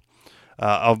clothes.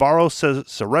 Alvaro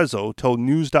Cerezo told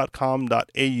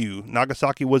news.com.au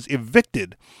Nagasaki was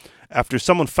evicted after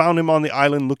someone found him on the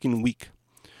island looking weak.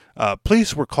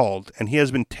 Police were called, and he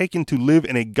has been taken to live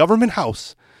in a government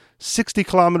house 60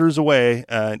 kilometers away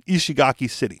in Ishigaki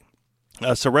City.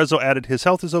 Cerezo added his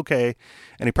health is okay,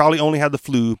 and he probably only had the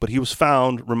flu, but he was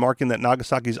found, remarking that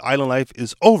Nagasaki's island life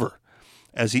is over,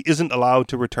 as he isn't allowed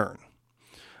to return.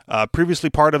 Previously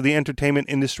part of the entertainment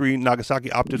industry,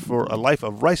 Nagasaki opted for a life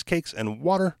of rice cakes and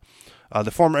water.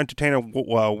 The former entertainer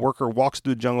worker walks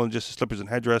through the jungle in just slippers and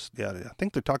headdress. Yeah, I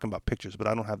think they're talking about pictures, but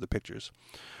I don't have the pictures.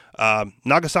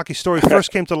 Nagasaki's story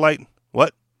first came to light.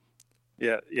 What?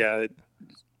 Yeah.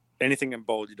 Anything in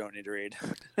bold you don't need to read.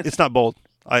 It's not bold.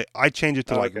 I change it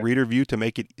to okay. reader view to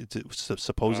make it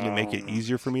supposedly make it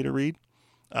easier for me to read.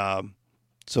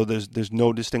 So there's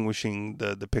no distinguishing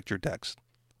the picture text.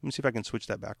 Let me see if I can switch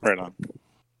that back. Right on.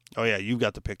 Oh yeah, you've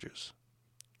got the pictures.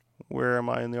 Where am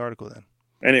I in the article then?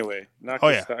 Anyway,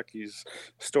 Nagasaki's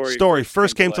story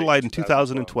first came to light in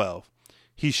 2012.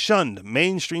 He shunned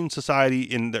mainstream society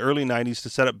in the early 90s to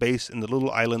set up base in the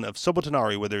little island of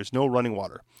Sobotanari, where there's no running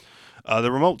water.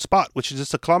 The remote spot, which is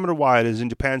just a kilometer wide, is in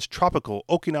Japan's tropical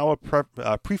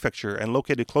Okinawa prefecture and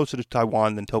located closer to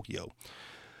Taiwan than Tokyo.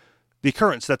 The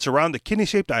currents that surround the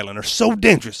kidney-shaped island are so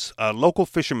dangerous, local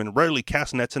fishermen rarely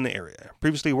cast nets in the area.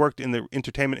 Previously worked in the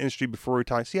entertainment industry before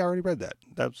retiring. See, I already read that.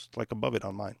 That's above it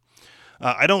on mine.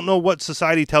 I don't know what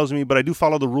society tells me, but I do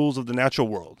follow the rules of the natural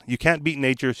world. You can't beat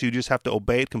nature, so you just have to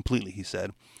obey it completely, he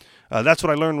said. That's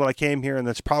what I learned when I came here, and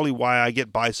that's probably why I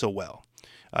get by so well.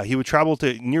 He would travel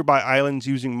to nearby islands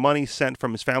using money sent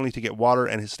from his family to get water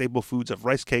and his staple foods of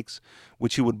rice cakes,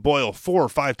 which he would boil 4 or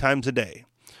 5 times a day.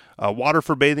 Water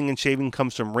for bathing and shaving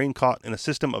comes from rain caught in a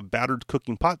system of battered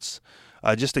cooking pots.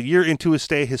 Just a year into his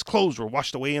stay, his clothes were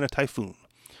washed away in a typhoon.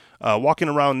 Walking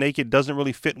around naked doesn't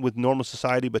really fit with normal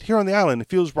society, but here on the island, it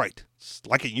feels right. It's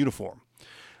like a uniform.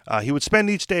 He would spend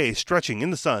each day stretching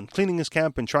in the sun, cleaning his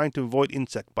camp, and trying to avoid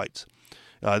insect bites.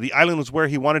 The island was where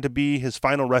he wanted to be his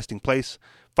final resting place.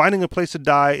 Finding a place to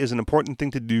die is an important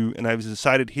thing to do, and I've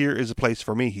decided here is a place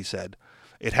for me, he said.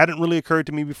 It hadn't really occurred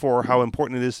to me before how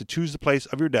important it is to choose the place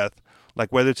of your death,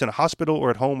 like whether it's in a hospital or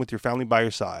at home with your family by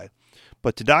your side.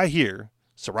 But to die here,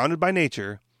 surrounded by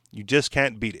nature, you just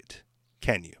can't beat it,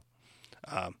 can you?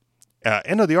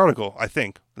 End of the article, I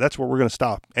think. That's where we're going to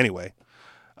stop anyway.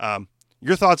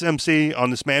 Your thoughts, MC,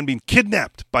 on this man being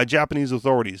kidnapped by Japanese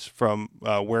authorities from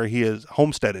where he is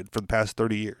homesteaded for the past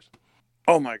 30 years?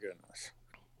 Oh, my goodness.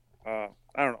 I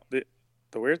don't know.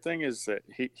 The weird thing is that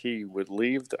he would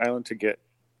leave the island to get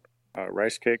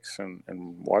rice cakes and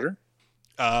water.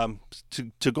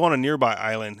 To go on a nearby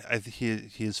island,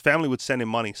 his family would send him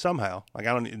money somehow.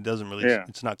 It doesn't really. Yeah.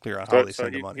 It's not clear on how they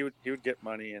send him money. He would get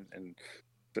money and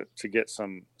to get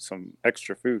some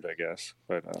extra food, I guess.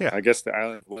 But I guess the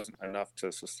island wasn't enough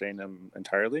to sustain him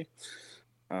entirely.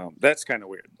 That's kind of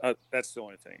weird. That's the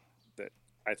only thing that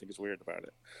I think is weird about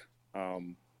it. I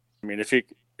mean,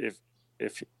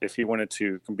 if he wanted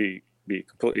to be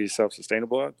completely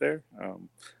self-sustainable out there,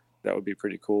 that would be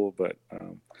pretty cool. But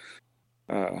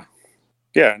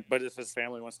but if his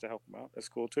family wants to help him out, that's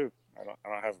cool too. I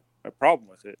don't have a problem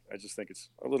with it. I just think it's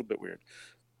a little bit weird.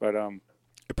 But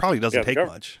it probably doesn't take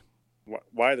much.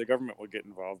 Why the government would get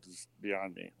involved is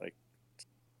beyond me. Like,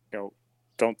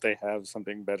 don't they have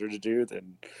something better to do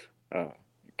than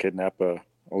kidnap a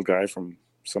old guy from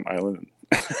some island?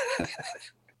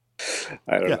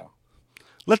 I don't know.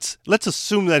 Let's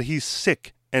assume that he's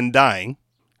sick and dying,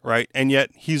 right? And yet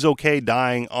he's okay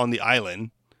dying on the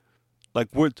island. Like,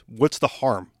 what's the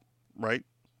harm, right?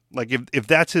 Like, if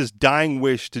that's his dying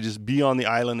wish to just be on the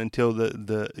island until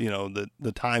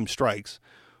the time strikes,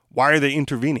 why are they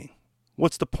intervening?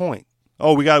 What's the point?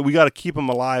 Oh, we got to keep him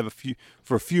alive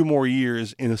for a few more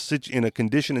years in a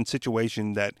condition and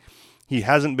situation that he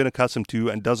hasn't been accustomed to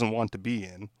and doesn't want to be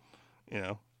in.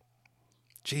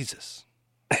 Jesus.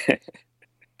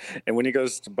 And when he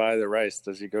goes to buy the rice,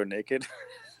 does he go naked?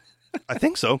 I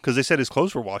think so, because they said his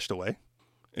clothes were washed away.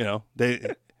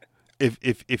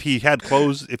 If he had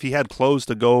clothes,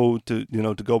 to go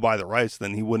to go buy the rice,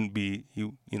 then he wouldn't be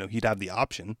he'd have the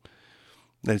option.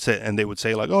 They would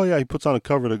say like, oh yeah, he puts on a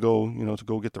cover to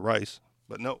go get the rice,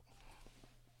 but no.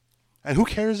 And who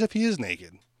cares if he is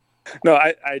naked? No,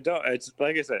 I don't. It's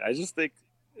like I said, I just think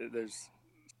there's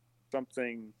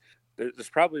something. There's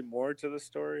probably more to the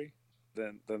story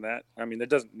than that. I mean, it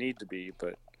doesn't need to be,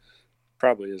 but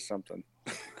probably is something.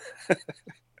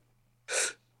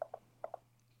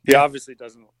 He obviously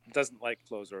doesn't like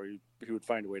clothes, or he would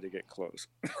find a way to get clothes.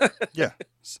 Yeah.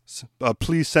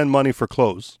 Please send money for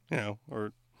clothes,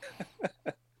 or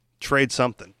trade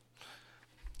something.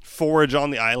 Forage on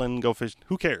the island, go fish.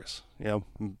 Who cares?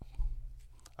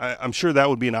 I'm sure that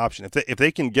would be an option if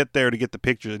they can get there to get the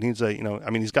pictures. And he's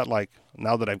he's got, like,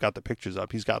 now that I've got the pictures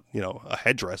up, he's got a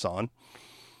headdress on,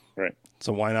 right?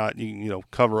 So why not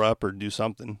cover up or do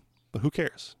something? But who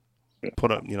cares? Yeah.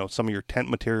 Put up some of your tent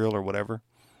material or whatever.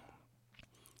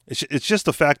 It's just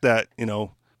the fact that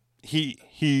he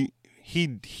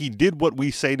did what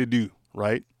we say to do,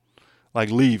 right?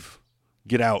 Like, leave,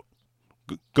 get out,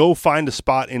 go find a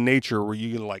spot in nature where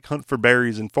you can, like, hunt for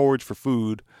berries and forage for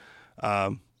food.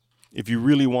 If you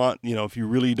really want, if you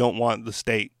really don't want the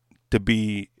state to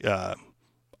be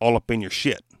all up in your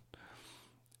shit.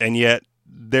 And yet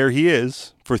there he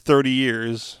is for 30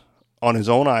 years on his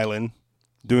own island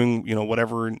doing,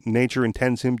 whatever nature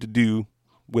intends him to do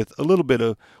with a little bit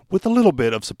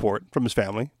of support from his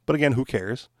family. But again, who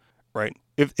cares, right?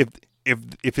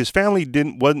 If his family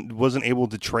wasn't able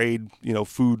to trade,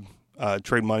 food,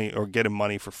 trade money or get him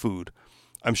money for food,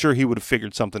 I'm sure he would have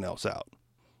figured something else out.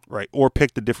 Right, or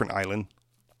picked a different island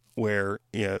where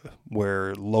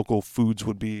local foods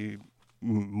would be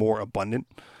more abundant.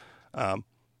 But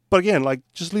again, like,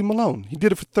 just leave him alone. He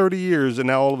did it for 30 years, and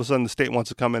now all of a sudden the state wants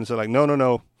to come in and say, like,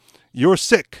 no, you're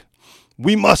sick.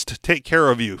 We must take care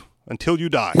of you until you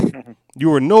die.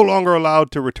 You are no longer allowed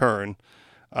to return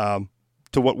to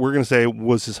what we're going to say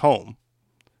was his home.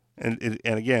 And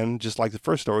again, just like the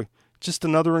first story, just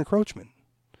another encroachment,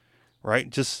 right?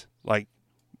 Just like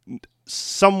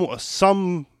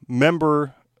some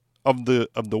member of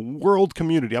the world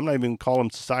community. I'm not even call him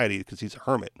society because he's a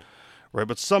hermit, right?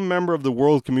 But some member of the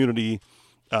world community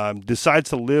decides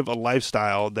to live a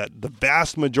lifestyle that the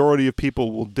vast majority of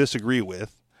people will disagree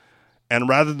with, and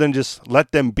rather than just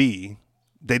let them be,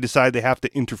 they decide they have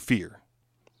to interfere,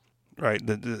 right?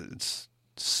 It's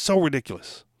so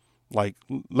ridiculous. Like,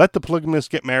 let the polygamists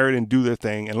get married and do their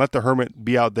thing, and let the hermit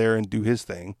be out there and do his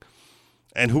thing,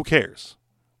 and who cares?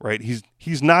 Right?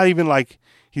 He's not even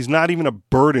a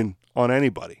burden on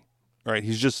anybody, right?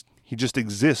 He just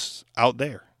exists out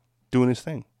there doing his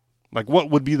thing. Like,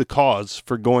 what would be the cause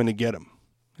for going to get him?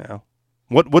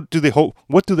 What do they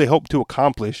hope to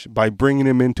accomplish by bringing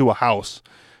him into a house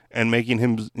and making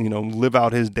him live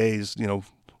out his days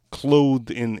clothed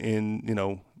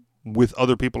in with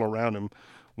other people around him,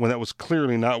 when that was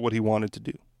clearly not what he wanted to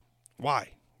do? Why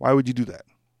would you do that?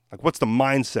 Like, what's the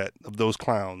mindset of those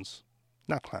clowns?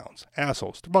 Not clowns,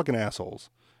 assholes. They're fucking assholes,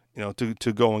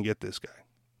 to go and get this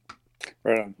guy.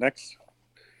 Right on. Next.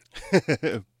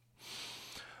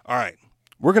 All right.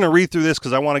 We're going to read through this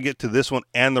because I want to get to this one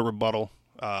and the rebuttal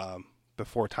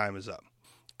before time is up.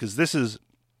 Because this is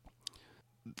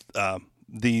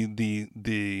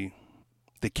the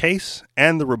case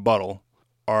and the rebuttal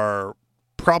are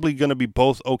probably going to be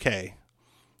both okay.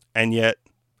 And yet,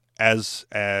 as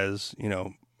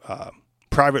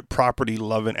private property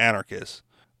loving anarchists,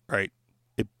 right?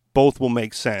 It both will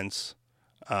make sense,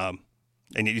 and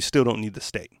yet you still don't need the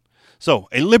state. So,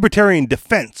 a libertarian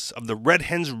defense of the Red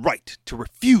Hen's right to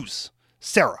refuse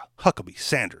Sarah Huckabee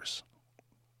Sanders.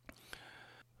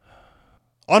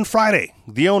 On Friday,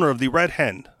 the owner of the Red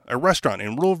Hen, a restaurant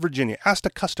in rural Virginia, asked a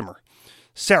customer,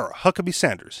 Sarah Huckabee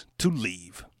Sanders, to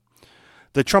leave.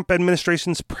 The Trump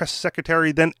administration's press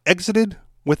secretary then exited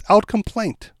without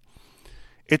complaint.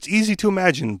 It's easy to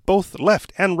imagine both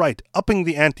left and right upping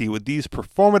the ante with these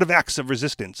performative acts of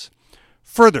resistance,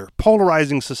 further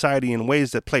polarizing society in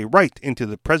ways that play right into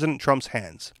the President Trump's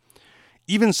hands.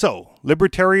 Even so,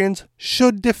 libertarians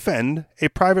should defend a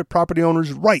private property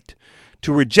owner's right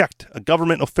to reject a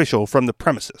government official from the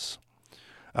premises.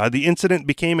 The incident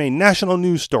became a national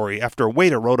news story after a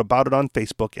waiter wrote about it on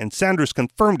Facebook, and Sanders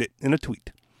confirmed it in a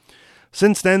tweet.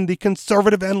 Since then, the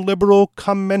conservative and liberal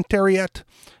commentariat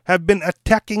have been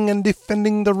attacking and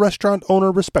defending the restaurant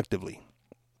owner respectively.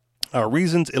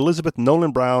 Reasons Elizabeth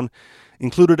Nolan Brown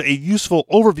included a useful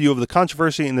overview of the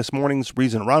controversy in this morning's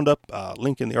Reason Roundup,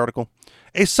 link in the article.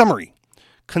 A summary.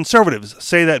 Conservatives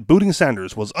say that booting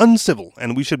Sanders was uncivil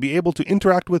and we should be able to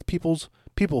interact with people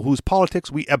whose politics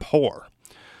we abhor.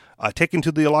 Taken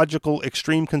to the illogical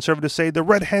extreme, conservatives say the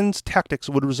Red Hen's tactics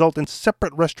would result in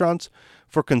separate restaurants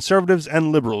for conservatives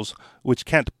and liberals, which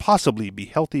can't possibly be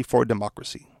healthy for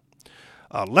democracy.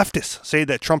 Leftists say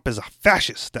that Trump is a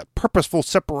fascist, that purposeful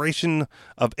separation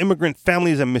of immigrant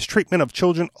families and mistreatment of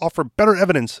children offer better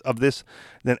evidence of this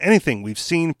than anything we've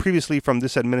seen previously from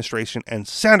this administration, and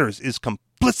Sanders is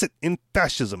complicit in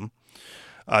fascism.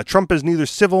 Trump is neither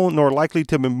civil nor likely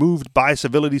to be moved by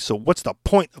civility, so what's the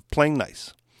point of playing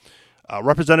nice?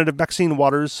 Representative Maxine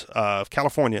Waters of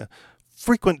California,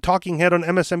 frequent talking head on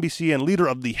MSNBC and leader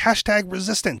of the hashtag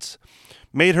resistance,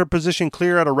 made her position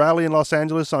clear at a rally in Los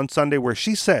Angeles on Sunday where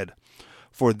she said,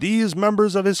 for these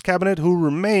members of his cabinet who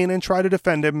remain and try to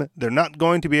defend him, they're not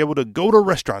going to be able to go to a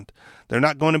restaurant, they're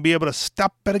not going to be able to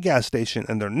stop at a gas station,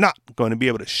 and they're not going to be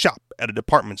able to shop at a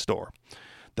department store.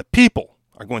 The people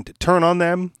are going to turn on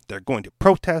them, they're going to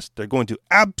protest, they're going to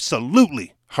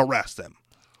absolutely harass them.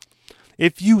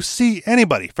 If you see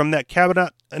anybody from that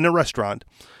cabinet in a restaurant,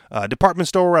 a department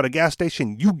store, or at a gas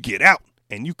station, you get out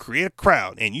and you create a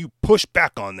crowd and you push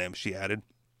back on them, she added.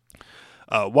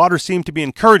 Waters seemed to be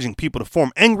encouraging people to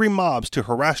form angry mobs to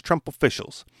harass Trump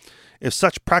officials. If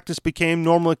such practice became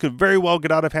normal, it could very well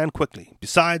get out of hand quickly.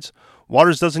 Besides,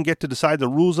 Waters doesn't get to decide the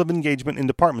rules of engagement in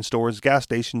department stores, gas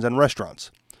stations, and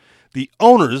restaurants. The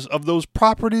owners of those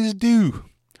properties do.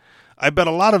 I bet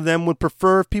a lot of them would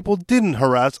prefer if people didn't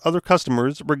harass other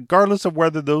customers, regardless of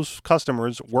whether those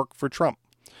customers work for Trump.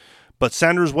 But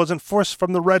Sanders wasn't forced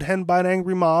from the Red Hen by an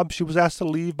angry mob. She was asked to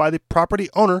leave by the property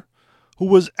owner who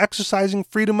was exercising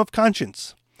freedom of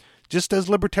conscience. Just as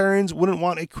libertarians wouldn't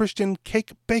want a Christian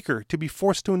cake baker to be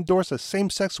forced to endorse a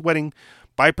same-sex wedding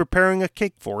by preparing a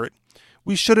cake for it,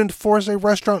 we shouldn't force a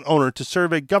restaurant owner to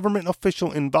serve a government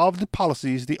official involved in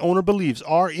policies the owner believes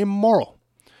are immoral.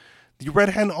 The Red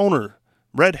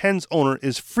Hen's owner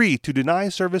is free to deny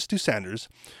service to Sanders.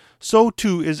 So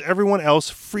too is everyone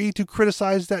else free to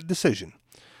criticize that decision.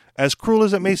 As cruel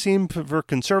as it may seem for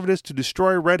conservatives to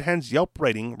destroy Red Hen's Yelp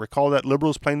rating, recall that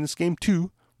liberals playing this game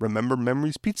too. Remember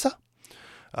Memories Pizza?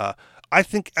 I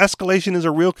think escalation is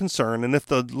a real concern, and if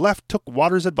the left took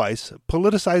Waters' advice,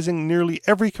 politicizing nearly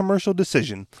every commercial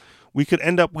decision, we could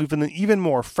end up with an even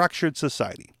more fractured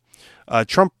society.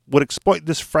 Trump would exploit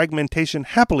this fragmentation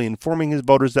happily, informing his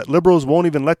voters that liberals won't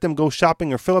even let them go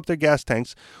shopping or fill up their gas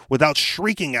tanks without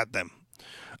shrieking at them.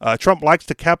 Trump likes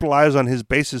to capitalize on his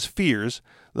base's fears.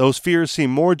 Those fears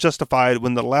seem more justified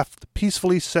when the left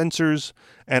peacefully censors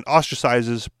and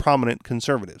ostracizes prominent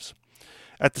conservatives.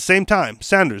 At the same time,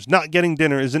 Sanders not getting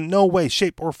dinner is in no way,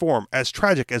 shape, or form as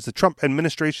tragic as the Trump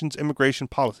administration's immigration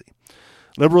policy.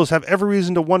 Liberals have every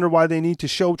reason to wonder why they need to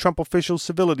show Trump officials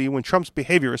civility when Trump's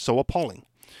behavior is so appalling.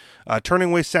 Turning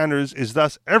away Sanders is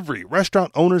thus every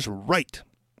restaurant owner's right.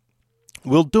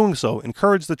 Will doing so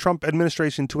encourage the Trump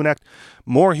administration to enact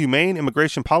more humane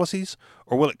immigration policies,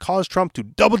 or will it cause Trump to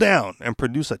double down and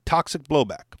produce a toxic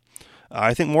blowback?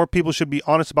 I think more people should be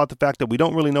honest about the fact that we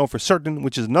don't really know for certain,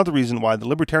 which is another reason why the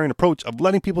libertarian approach of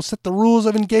letting people set the rules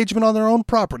of engagement on their own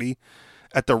property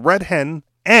at the Red Hen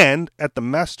and at the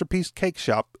Masterpiece Cake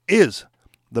Shop is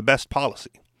the best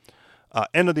policy.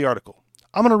 End of the article.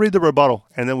 I'm going to read the rebuttal,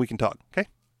 and then we can talk, okay?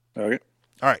 Okay.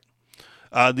 All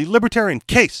right. The libertarian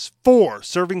case for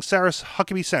serving Sarah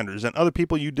Huckabee Sanders and other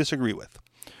people you disagree with.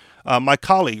 My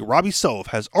colleague, Robbie Sove,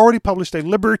 has already published a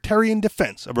libertarian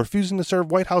defense of refusing to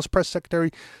serve White House Press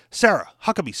Secretary Sarah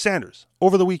Huckabee Sanders.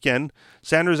 Over the weekend,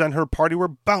 Sanders and her party were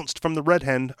bounced from the Red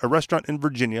Hen, a restaurant in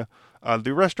Virginia.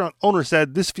 The restaurant owner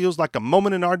said, "This feels like a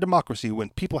moment in our democracy when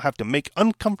people have to make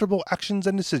uncomfortable actions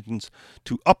and decisions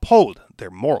to uphold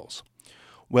their morals."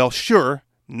 Well, sure,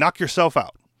 knock yourself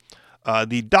out.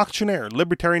 The doctrinaire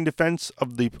libertarian defense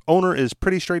of the owner is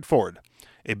pretty straightforward.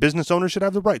 A business owner should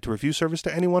have the right to refuse service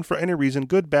to anyone for any reason,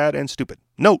 good, bad, and stupid.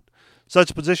 Note,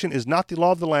 such position is not the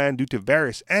law of the land due to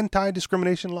various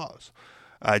anti-discrimination laws.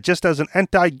 Just as an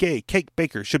anti-gay cake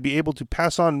baker should be able to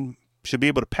pass on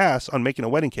making a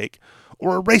wedding cake,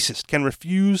 or a racist can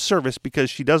refuse service because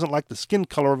she doesn't like the skin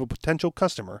color of a potential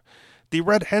customer, the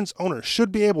Red Hen's owner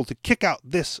should be able to kick out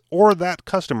this or that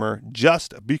customer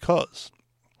just because.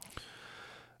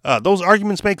 Those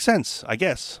arguments make sense, I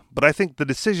guess, but I think the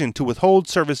decision to withhold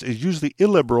service is usually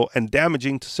illiberal and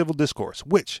damaging to civil discourse,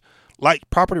 which, like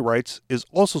property rights, is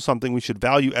also something we should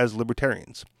value as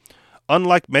libertarians.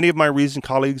 Unlike many of my reasoned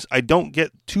colleagues, I don't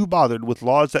get too bothered with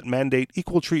laws that mandate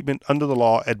equal treatment under the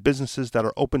law at businesses that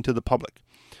are open to the public.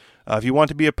 If you want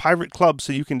to be a pirate club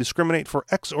so you can discriminate for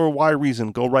X or Y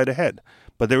reason, go right ahead.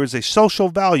 But there is a social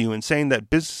value in saying that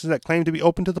businesses that claim to be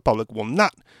open to the public will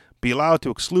not be allowed to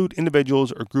exclude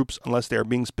individuals or groups unless they are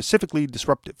being specifically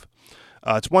disruptive.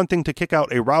 It's one thing to kick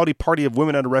out a rowdy party of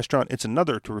women at a restaurant. It's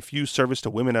another to refuse service to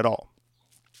women at all.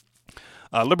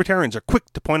 Libertarians are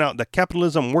quick to point out that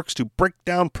capitalism works to break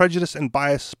down prejudice and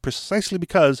bias precisely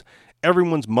because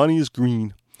everyone's money is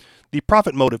green. The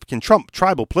profit motive can trump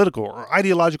tribal, political, or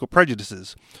ideological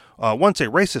prejudices. Once a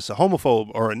racist, a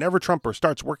homophobe, or a never-Trumper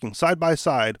starts working side by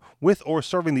side with or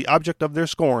serving the object of their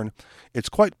scorn, it's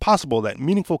quite possible that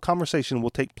meaningful conversation will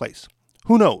take place.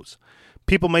 Who knows?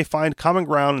 People may find common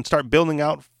ground and start building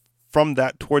out from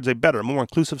that towards a better, more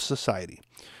inclusive society.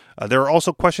 There are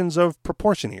also questions of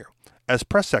proportion here. As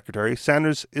press secretary,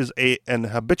 Sanders is an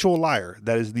habitual liar.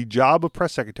 That is the job of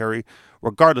press secretary,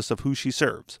 regardless of who she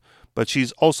serves. But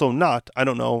she's also not, I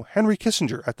don't know, Henry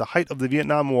Kissinger at the height of the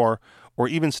Vietnam War, or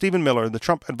even Stephen Miller, the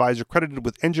Trump advisor credited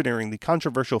with engineering the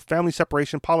controversial family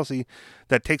separation policy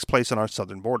that takes place on our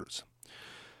southern borders.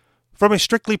 From a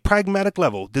strictly pragmatic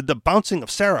level, did the bouncing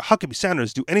of Sarah Huckabee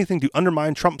Sanders do anything to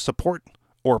undermine Trump's support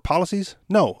or policies?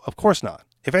 No, of course not.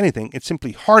 If anything, it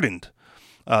simply hardened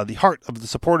the heart of the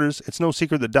supporters. It's no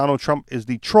secret that Donald Trump is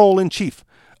the troll-in-chief,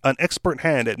 an expert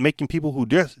hand at making people who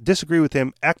disagree with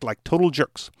him act like total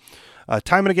jerks.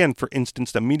 Time and again, for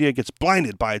instance, the media gets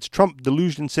blinded by its Trump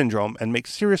delusion syndrome and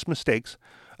makes serious mistakes.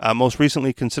 Most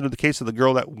recently, consider the case of the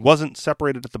girl that wasn't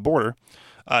separated at the border.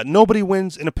 Nobody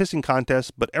wins in a pissing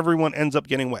contest, but everyone ends up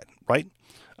getting wet, right?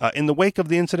 In the wake of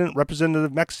the incident,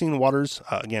 Representative Maxine Waters,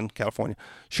 again, California,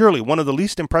 surely one of the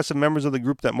least impressive members of the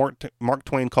group that Mark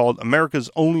Twain called America's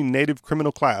only native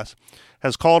criminal class,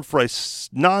 has called for a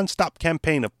non-stop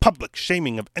campaign of public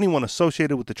shaming of anyone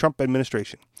associated with the Trump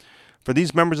administration. For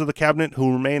these members of the cabinet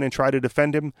who remain and try to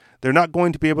defend him, they're not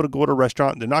going to be able to go to a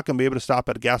restaurant. They're not going to be able to stop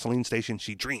at a gasoline station.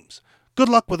 She dreams. Good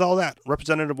luck with all that,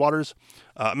 Representative Waters.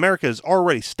 America is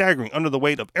already staggering under the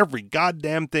weight of every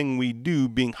goddamn thing we do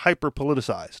being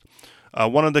hyper-politicized.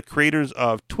 One of the creators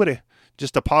of Twitter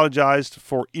just apologized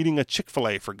for eating a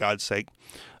Chick-fil-A, for God's sake.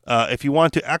 If you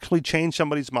want to actually change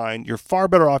somebody's mind, you're far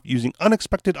better off using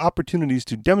unexpected opportunities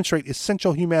to demonstrate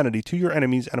essential humanity to your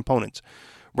enemies and opponents,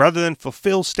 rather than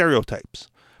fulfill stereotypes.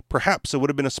 Perhaps it would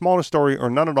have been a smaller story or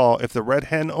none at all if the Red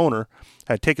Hen owner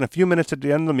had taken a few minutes at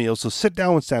the end of the meal to sit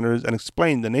down with Sanders and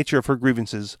explain the nature of her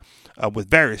grievances with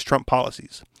various Trump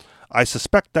policies. I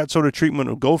suspect that sort of treatment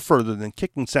would go further than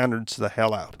kicking Sanders the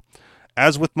hell out.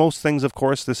 As with most things, of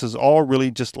course, this is all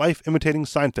really just life imitating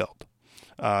Seinfeld.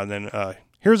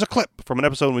 Here's a clip from an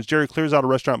episode in which Jerry clears out a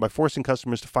restaurant by forcing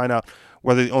customers to find out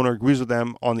whether the owner agrees with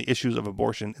them on the issues of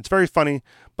abortion. It's very funny,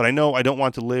 but I know I don't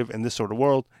want to live in this sort of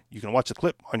world. You can watch the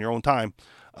clip on your own time.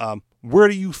 Where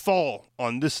do you fall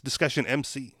on this discussion,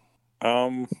 MC?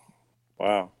 Wow.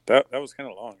 That was kind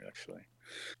of long, actually.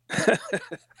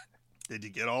 Did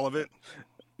you get all of it?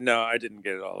 No, I didn't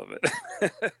get all of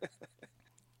it.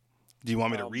 Do you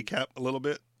want me to recap a little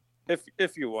bit?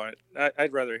 If you want.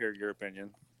 I'd rather hear your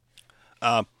opinion.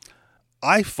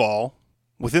 I fall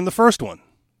within the first one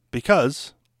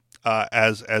because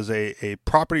as a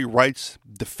property rights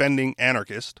defending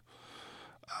anarchist,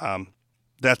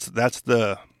 that's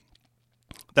the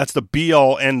be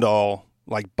all end all,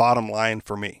 like, bottom line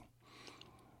for me,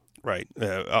 right?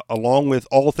 Along with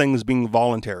all things being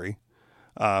voluntary,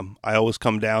 I always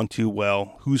come down to,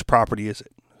 well, whose property is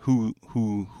it? Who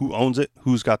owns it?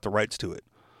 Who's got the rights to it?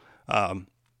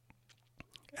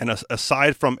 And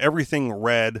aside from everything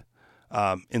read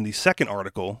in the second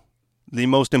article, the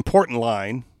most important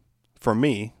line for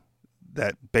me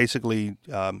that basically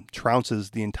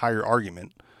trounces the entire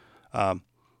argument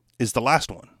is the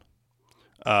last one.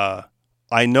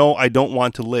 I know I don't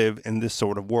want to live in this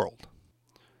sort of world.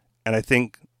 And I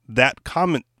think that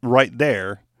comment right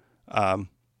there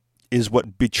is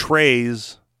what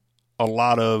betrays a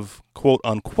lot of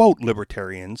quote-unquote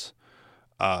libertarians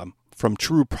from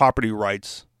true property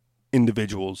rights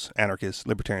individuals, anarchists,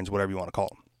 libertarians, whatever you want to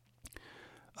call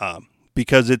them.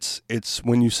 Because it's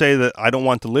when you say that I don't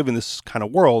want to live in this kind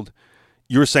of world,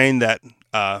 you're saying that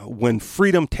when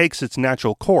freedom takes its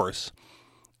natural course,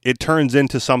 it turns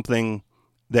into something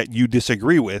that you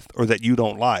disagree with or that you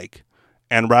don't like.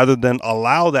 And rather than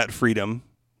allow that freedom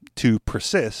to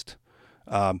persist,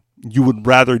 you would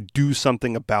rather do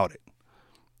something about it,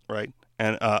 right?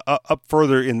 And up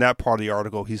further in that part of the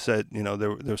article, he said,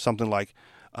 there's something like,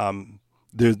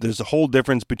 there's a whole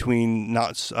difference between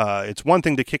it's one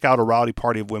thing to kick out a rowdy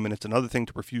party of women. It's another thing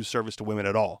to refuse service to women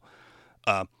at all.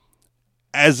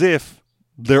 As if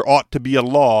there ought to be a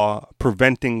law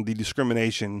preventing the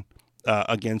discrimination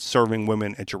against serving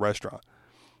women at your restaurant.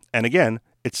 And again,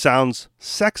 it sounds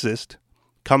sexist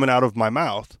coming out of my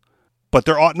mouth, but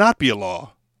there ought not be a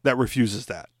law that refuses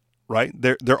that, right?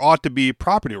 There ought to be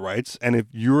property rights. And if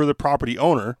you're the property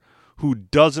owner who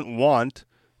doesn't want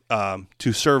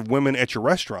to serve women at your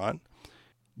restaurant,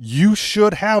 you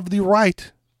should have the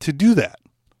right to do that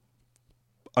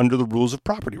under the rules of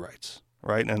property rights,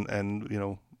 right?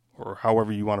 And or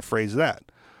however you want to phrase that.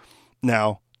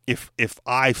 Now, if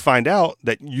I find out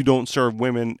that you don't serve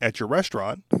women at your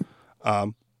restaurant,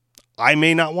 I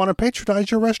may not want to patronize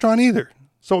your restaurant either.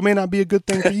 So it may not be a good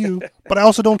thing for you, but I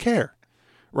also don't care,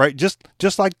 right?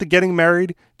 Just like the getting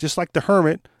married, just like the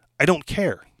hermit, I don't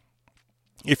care.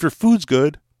 If your food's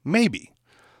good, maybe.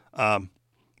 And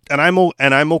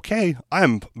I'm okay.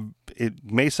 It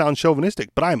may sound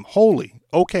chauvinistic, but I'm wholly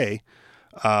okay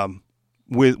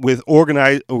with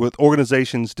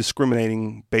organizations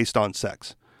discriminating based on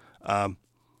sex. Now,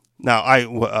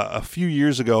 a few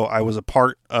years ago, I was a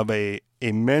part of a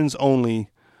men's only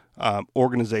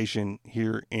organization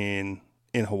here in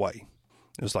Hawaii.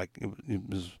 It was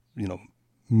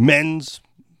men's,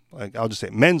 like, I'll just say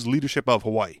men's leadership of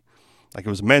Hawaii. Like, it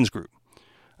was a men's group.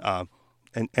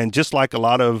 And just like a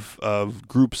lot of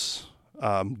groups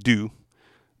do,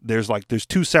 there's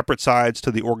two separate sides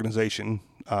to the organization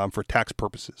for tax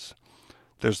purposes.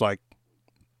 There's like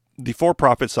the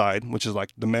for-profit side, which is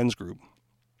like the men's group.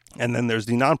 And then there's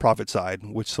the nonprofit side,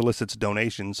 which solicits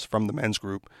donations from the men's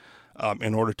group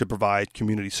in order to provide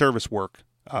community service work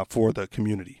for the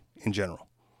community in general.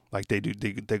 Like they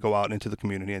go out into the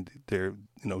community and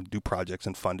do projects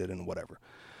and fund it and whatever.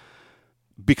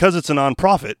 Because it's a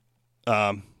nonprofit,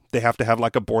 they have to have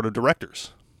like a board of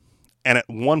directors. And at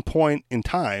one point in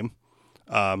time,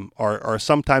 our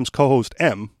sometimes co-host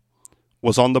M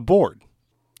was on the board.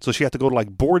 So she had to go to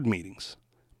like board meetings.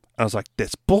 And I was like,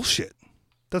 that's bullshit.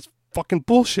 That's fucking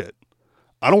bullshit.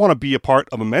 I don't want to be a part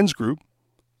of a men's group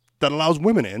that allows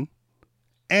women in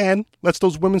and lets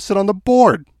those women sit on the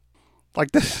board.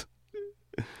 Like this.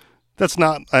 That's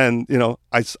not, and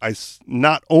I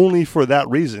not only for that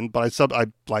reason, but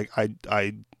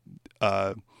I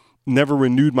never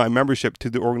renewed my membership to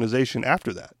the organization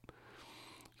after that.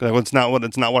 It's not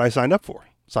what I signed up for.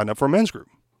 Signed up for a men's group.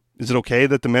 Is it okay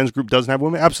that the men's group doesn't have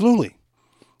women? Absolutely.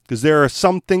 Because there are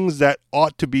some things that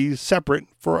ought to be separate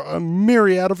for a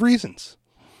myriad of reasons.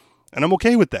 And I'm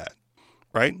okay with that,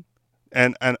 right?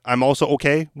 And I'm also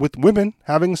okay with women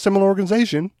having a similar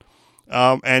organization.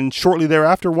 And shortly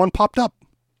thereafter, one popped up,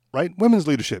 right? Women's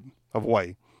Leadership of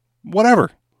Hawaii.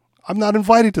 Whatever. I'm not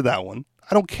invited to that one.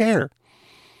 I don't care.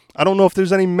 I don't know if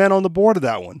there's any men on the board of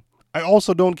that one. I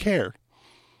also don't care.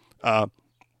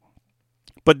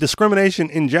 But discrimination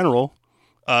in general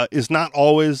is not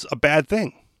always a bad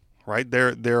thing, right?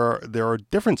 There are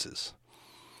differences.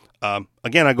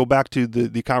 Again, I go back to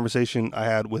the conversation I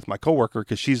had with my coworker,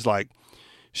 because she's like,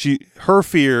 her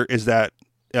fear is that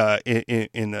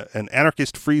in an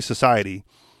anarchist-free society,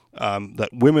 that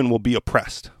women will be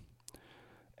oppressed,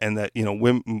 and that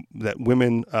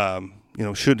women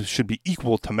should be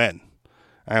equal to men.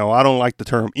 I go, I don't like the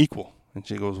term equal, and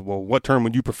she goes, well, what term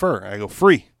would you prefer? I go,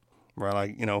 free. Right,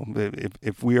 like,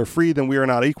 if we are free, then we are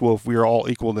not equal. If we are all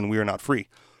equal, then we are not free.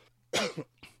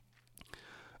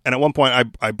 And at one point,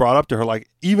 I brought up to her, like,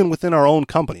 even within our own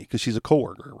company, because she's a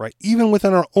coworker, right? Even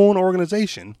within our own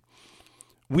organization,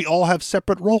 we all have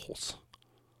separate roles,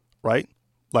 right?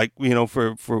 Like,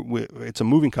 it's a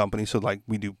moving company, so like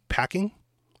we do packing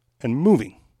and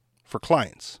moving for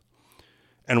clients.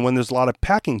 And when there's a lot of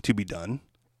packing to be done,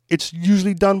 it's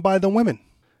usually done by the women.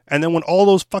 And then when all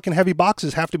those fucking heavy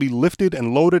boxes have to be lifted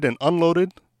and loaded and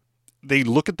unloaded, they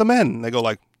look at the men and they go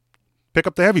like, pick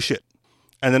up the heavy shit.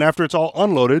 And then after it's all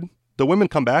unloaded, the women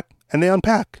come back and they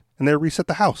unpack and they reset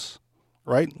the house,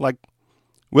 right? Like,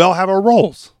 we all have our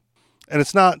roles. And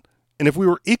it's not, and if we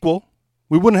were equal,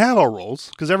 we wouldn't have our roles,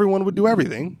 because everyone would do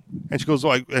everything. And she goes,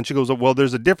 well,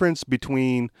 there's a difference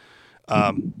between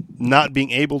not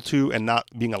being able to and not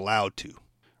being allowed to,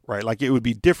 right? Like, it would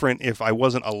be different if I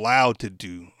wasn't allowed to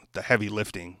do the heavy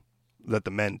lifting that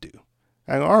the men do.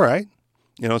 I go, all right.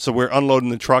 So we're unloading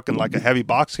the truck and like a heavy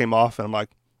box came off, and I'm like,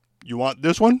 you want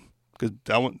this one? Because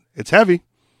that one, it's heavy,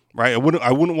 right? I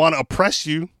wouldn't want to oppress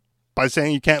you by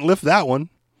saying you can't lift that one,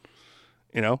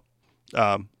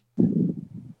 So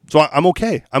I'm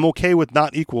okay. I'm okay with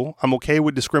not equal. I'm okay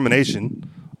with discrimination.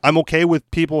 I'm okay with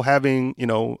people having,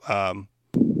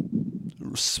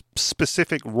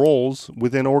 specific roles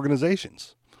within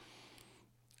organizations.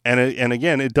 And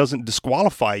again, it doesn't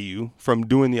disqualify you from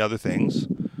doing the other things.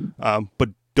 But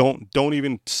don't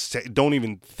even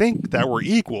think that we're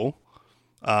equal,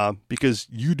 because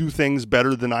you do things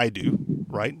better than I do,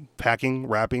 right? Packing,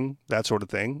 wrapping, that sort of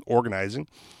thing, organizing.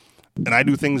 And I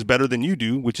do things better than you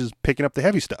do, which is picking up the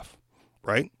heavy stuff,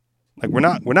 right? Like, we're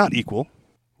not equal.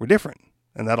 We're different,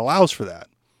 and that allows for that.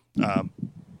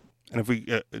 And if we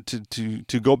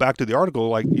to go back to the article,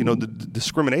 like, the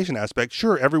discrimination aspect,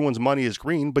 sure, everyone's money is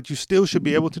green, but you still should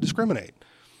be able to discriminate,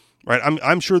 right?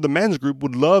 I'm sure the men's group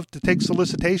would love to take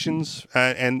solicitations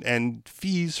and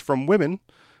fees from women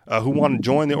who want to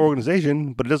join the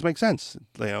organization, but it doesn't make sense.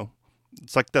 You know,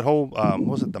 it's like that whole what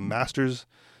was it, the Masters,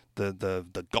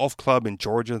 the golf club in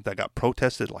Georgia that got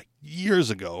protested like years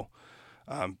ago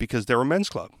because they were a men's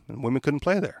club and women couldn't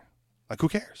play there. Like, who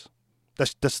cares?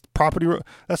 That's property.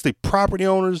 That's the property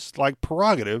owner's like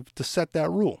prerogative to set that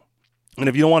rule. And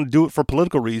if you don't want to do it for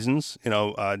political reasons, you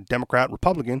know, Democrat,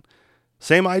 Republican,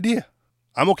 same idea.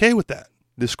 I'm okay with that.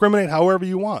 Discriminate however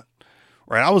you want.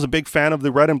 Right? I was a big fan of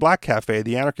the Red and Black Cafe,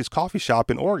 the Anarchist coffee shop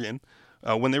in Oregon,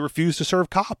 when they refused to serve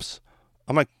cops.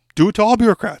 I'm like, do it to all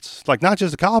bureaucrats. Like, not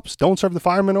just the cops. Don't serve the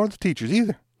firemen or the teachers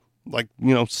either. Like,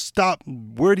 you know, stop.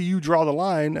 Where do you draw the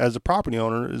line as a property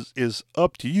owner is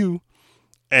up to you,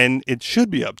 and it should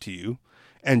be up to you.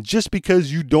 And just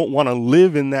because you don't want to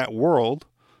live in that world,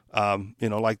 you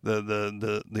know, like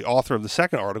the author of the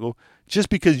second article, just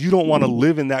because you don't want to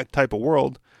live in that type of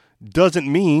world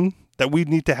doesn't mean that we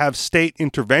need to have state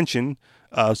intervention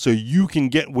so you can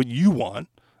get what you want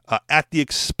at the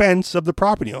expense of the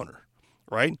property owner.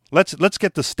 Right? Let's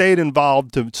get the state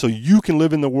involved so you can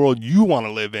live in the world you want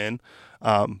to live in,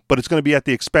 but it's going to be at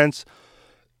the expense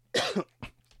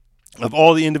of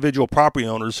all the individual property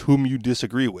owners whom you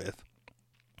disagree with.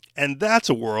 And that's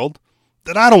a world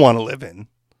that I don't want to live in.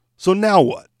 So now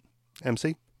what,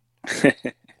 MC?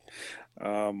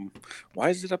 Why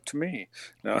is it up to me?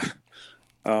 No,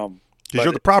 because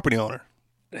you're the property owner.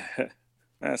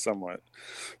 Somewhat,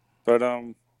 but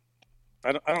I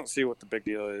don't see what the big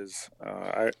deal is.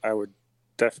 I would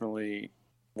definitely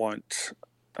want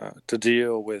to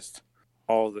deal with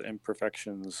all the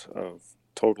imperfections of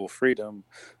total freedom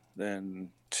than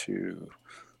to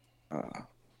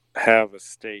have a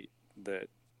state that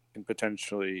can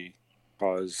potentially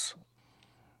cause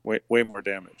way more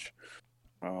damage.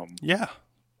 Yeah.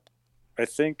 I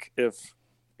think if,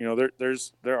 you know,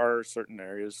 there are certain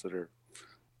areas that are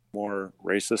more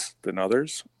racist than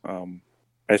others.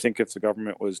 I think if the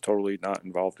government was totally not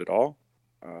involved at all,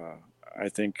 I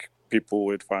think people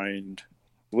would find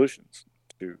solutions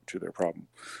to their problem.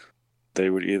 They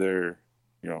would either,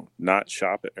 you know, not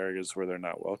shop at areas where they're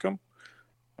not welcome,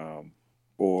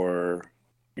 or,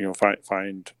 you know,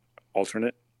 find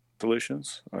alternate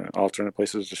solutions, alternate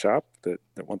places to shop that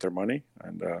want their money.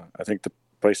 And I think the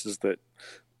places that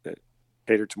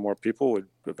cater to more people would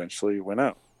eventually win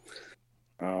out.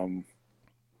 And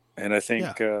I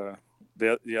think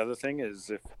the other thing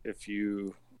is if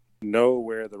you know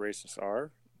where the racists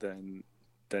are, then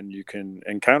you can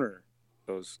encounter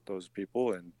those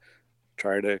people and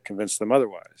try to convince them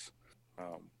otherwise,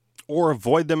 or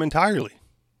avoid them entirely,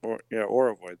 or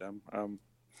avoid them.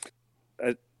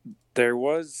 There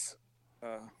was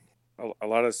a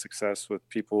lot of success with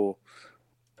people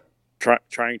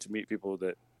trying to meet people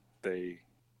that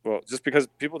just because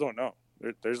people don't know.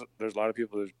 There's a lot of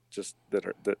people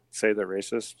that say they're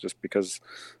racist just because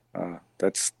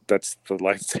that's the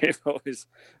life they've always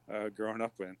grown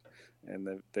up in,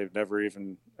 and they've never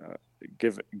even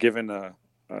given a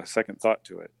second thought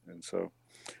to it. And so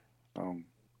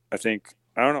I think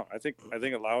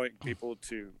allowing people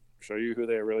to show you who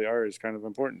they really are is kind of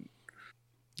important.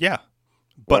 Yeah,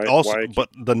 but but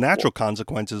the natural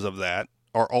consequences of that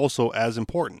are also as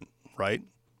important, right?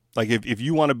 Like if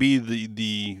you want to be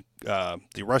the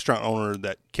restaurant owner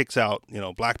that kicks out, you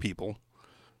know, black people,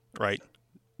 right?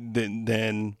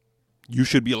 Then you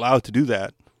should be allowed to do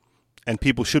that, and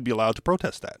people should be allowed to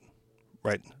protest that,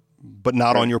 right? But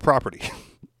not on your property.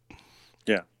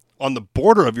 Yeah. On the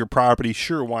border of your property,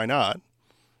 sure, why not?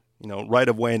 You know, right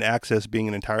of way and access being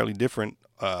an entirely different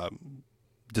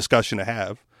discussion to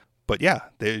have. But yeah,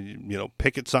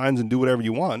 picket signs and do whatever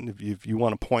you want if you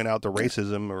want to point out the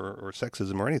racism or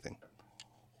sexism or anything.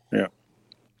 Yeah,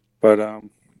 but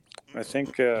I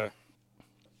think I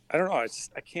don't know.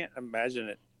 I can't imagine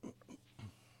it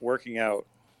working out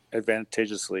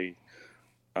advantageously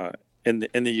in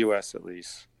the U.S. at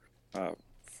least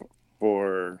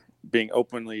for being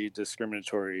openly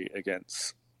discriminatory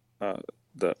against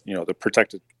the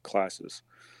protected classes.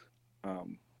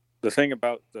 The thing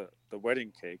about the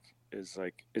wedding cake is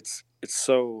like it's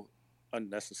so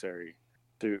unnecessary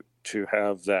to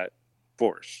have that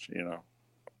forced, you know,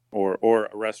 or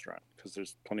a restaurant, because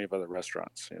there's plenty of other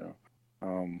restaurants, you know.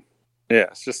 Yeah,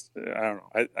 it's just I don't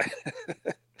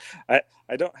know.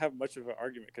 I don't have much of an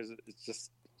argument because it's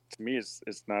just, to me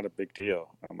it's not a big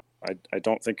deal. I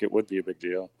don't think it would be a big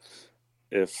deal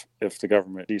if the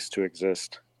government ceased to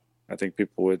exist. I think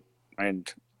people would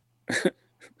find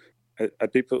I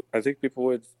think people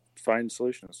would find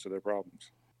solutions to their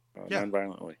problems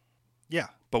non-violently. Yeah,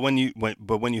 but when you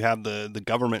have the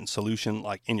government solution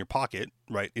like in your pocket,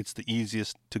 right? It's the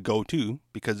easiest to go to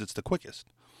because it's the quickest.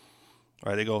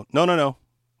 Right? They go, no,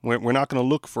 We're not going to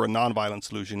look for a non-violent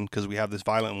solution because we have this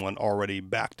violent one already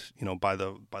backed, by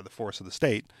the force of the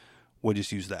state. We'll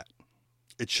just use that.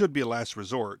 It should be a last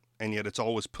resort, and yet it's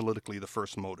always politically the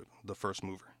first motive, the first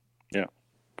mover. Yeah.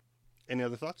 Any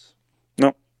other thoughts?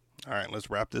 No. All right, let's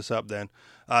wrap this up then.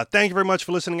 Thank you very much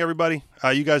for listening, everybody.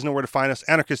 You guys know where to find us,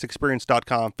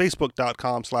 anarchistexperience.com,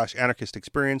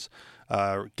 facebook.com/anarchistexperience.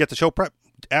 Get the show prep,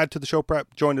 add to the show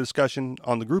prep, join the discussion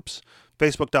on the groups,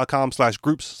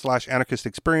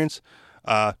 facebook.com/groups/anarchistexperience,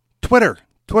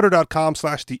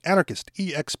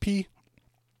 twitter.com/theanarchistexp.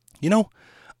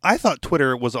 I thought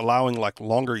Twitter was allowing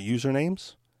longer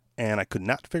usernames, and I could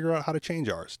not figure out how to change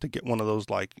ours to get one of those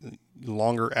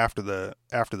longer after the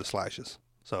slashes.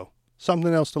 So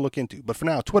something else to look into. But for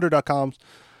now,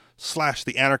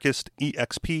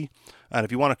 twitter.com/theanarchistexp. And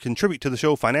if you want to contribute to the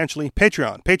show financially,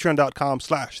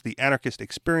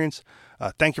 patreon.com/theanarchistexperience.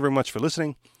 Thank you very much for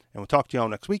listening, and we'll talk to you all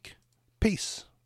next week. Peace.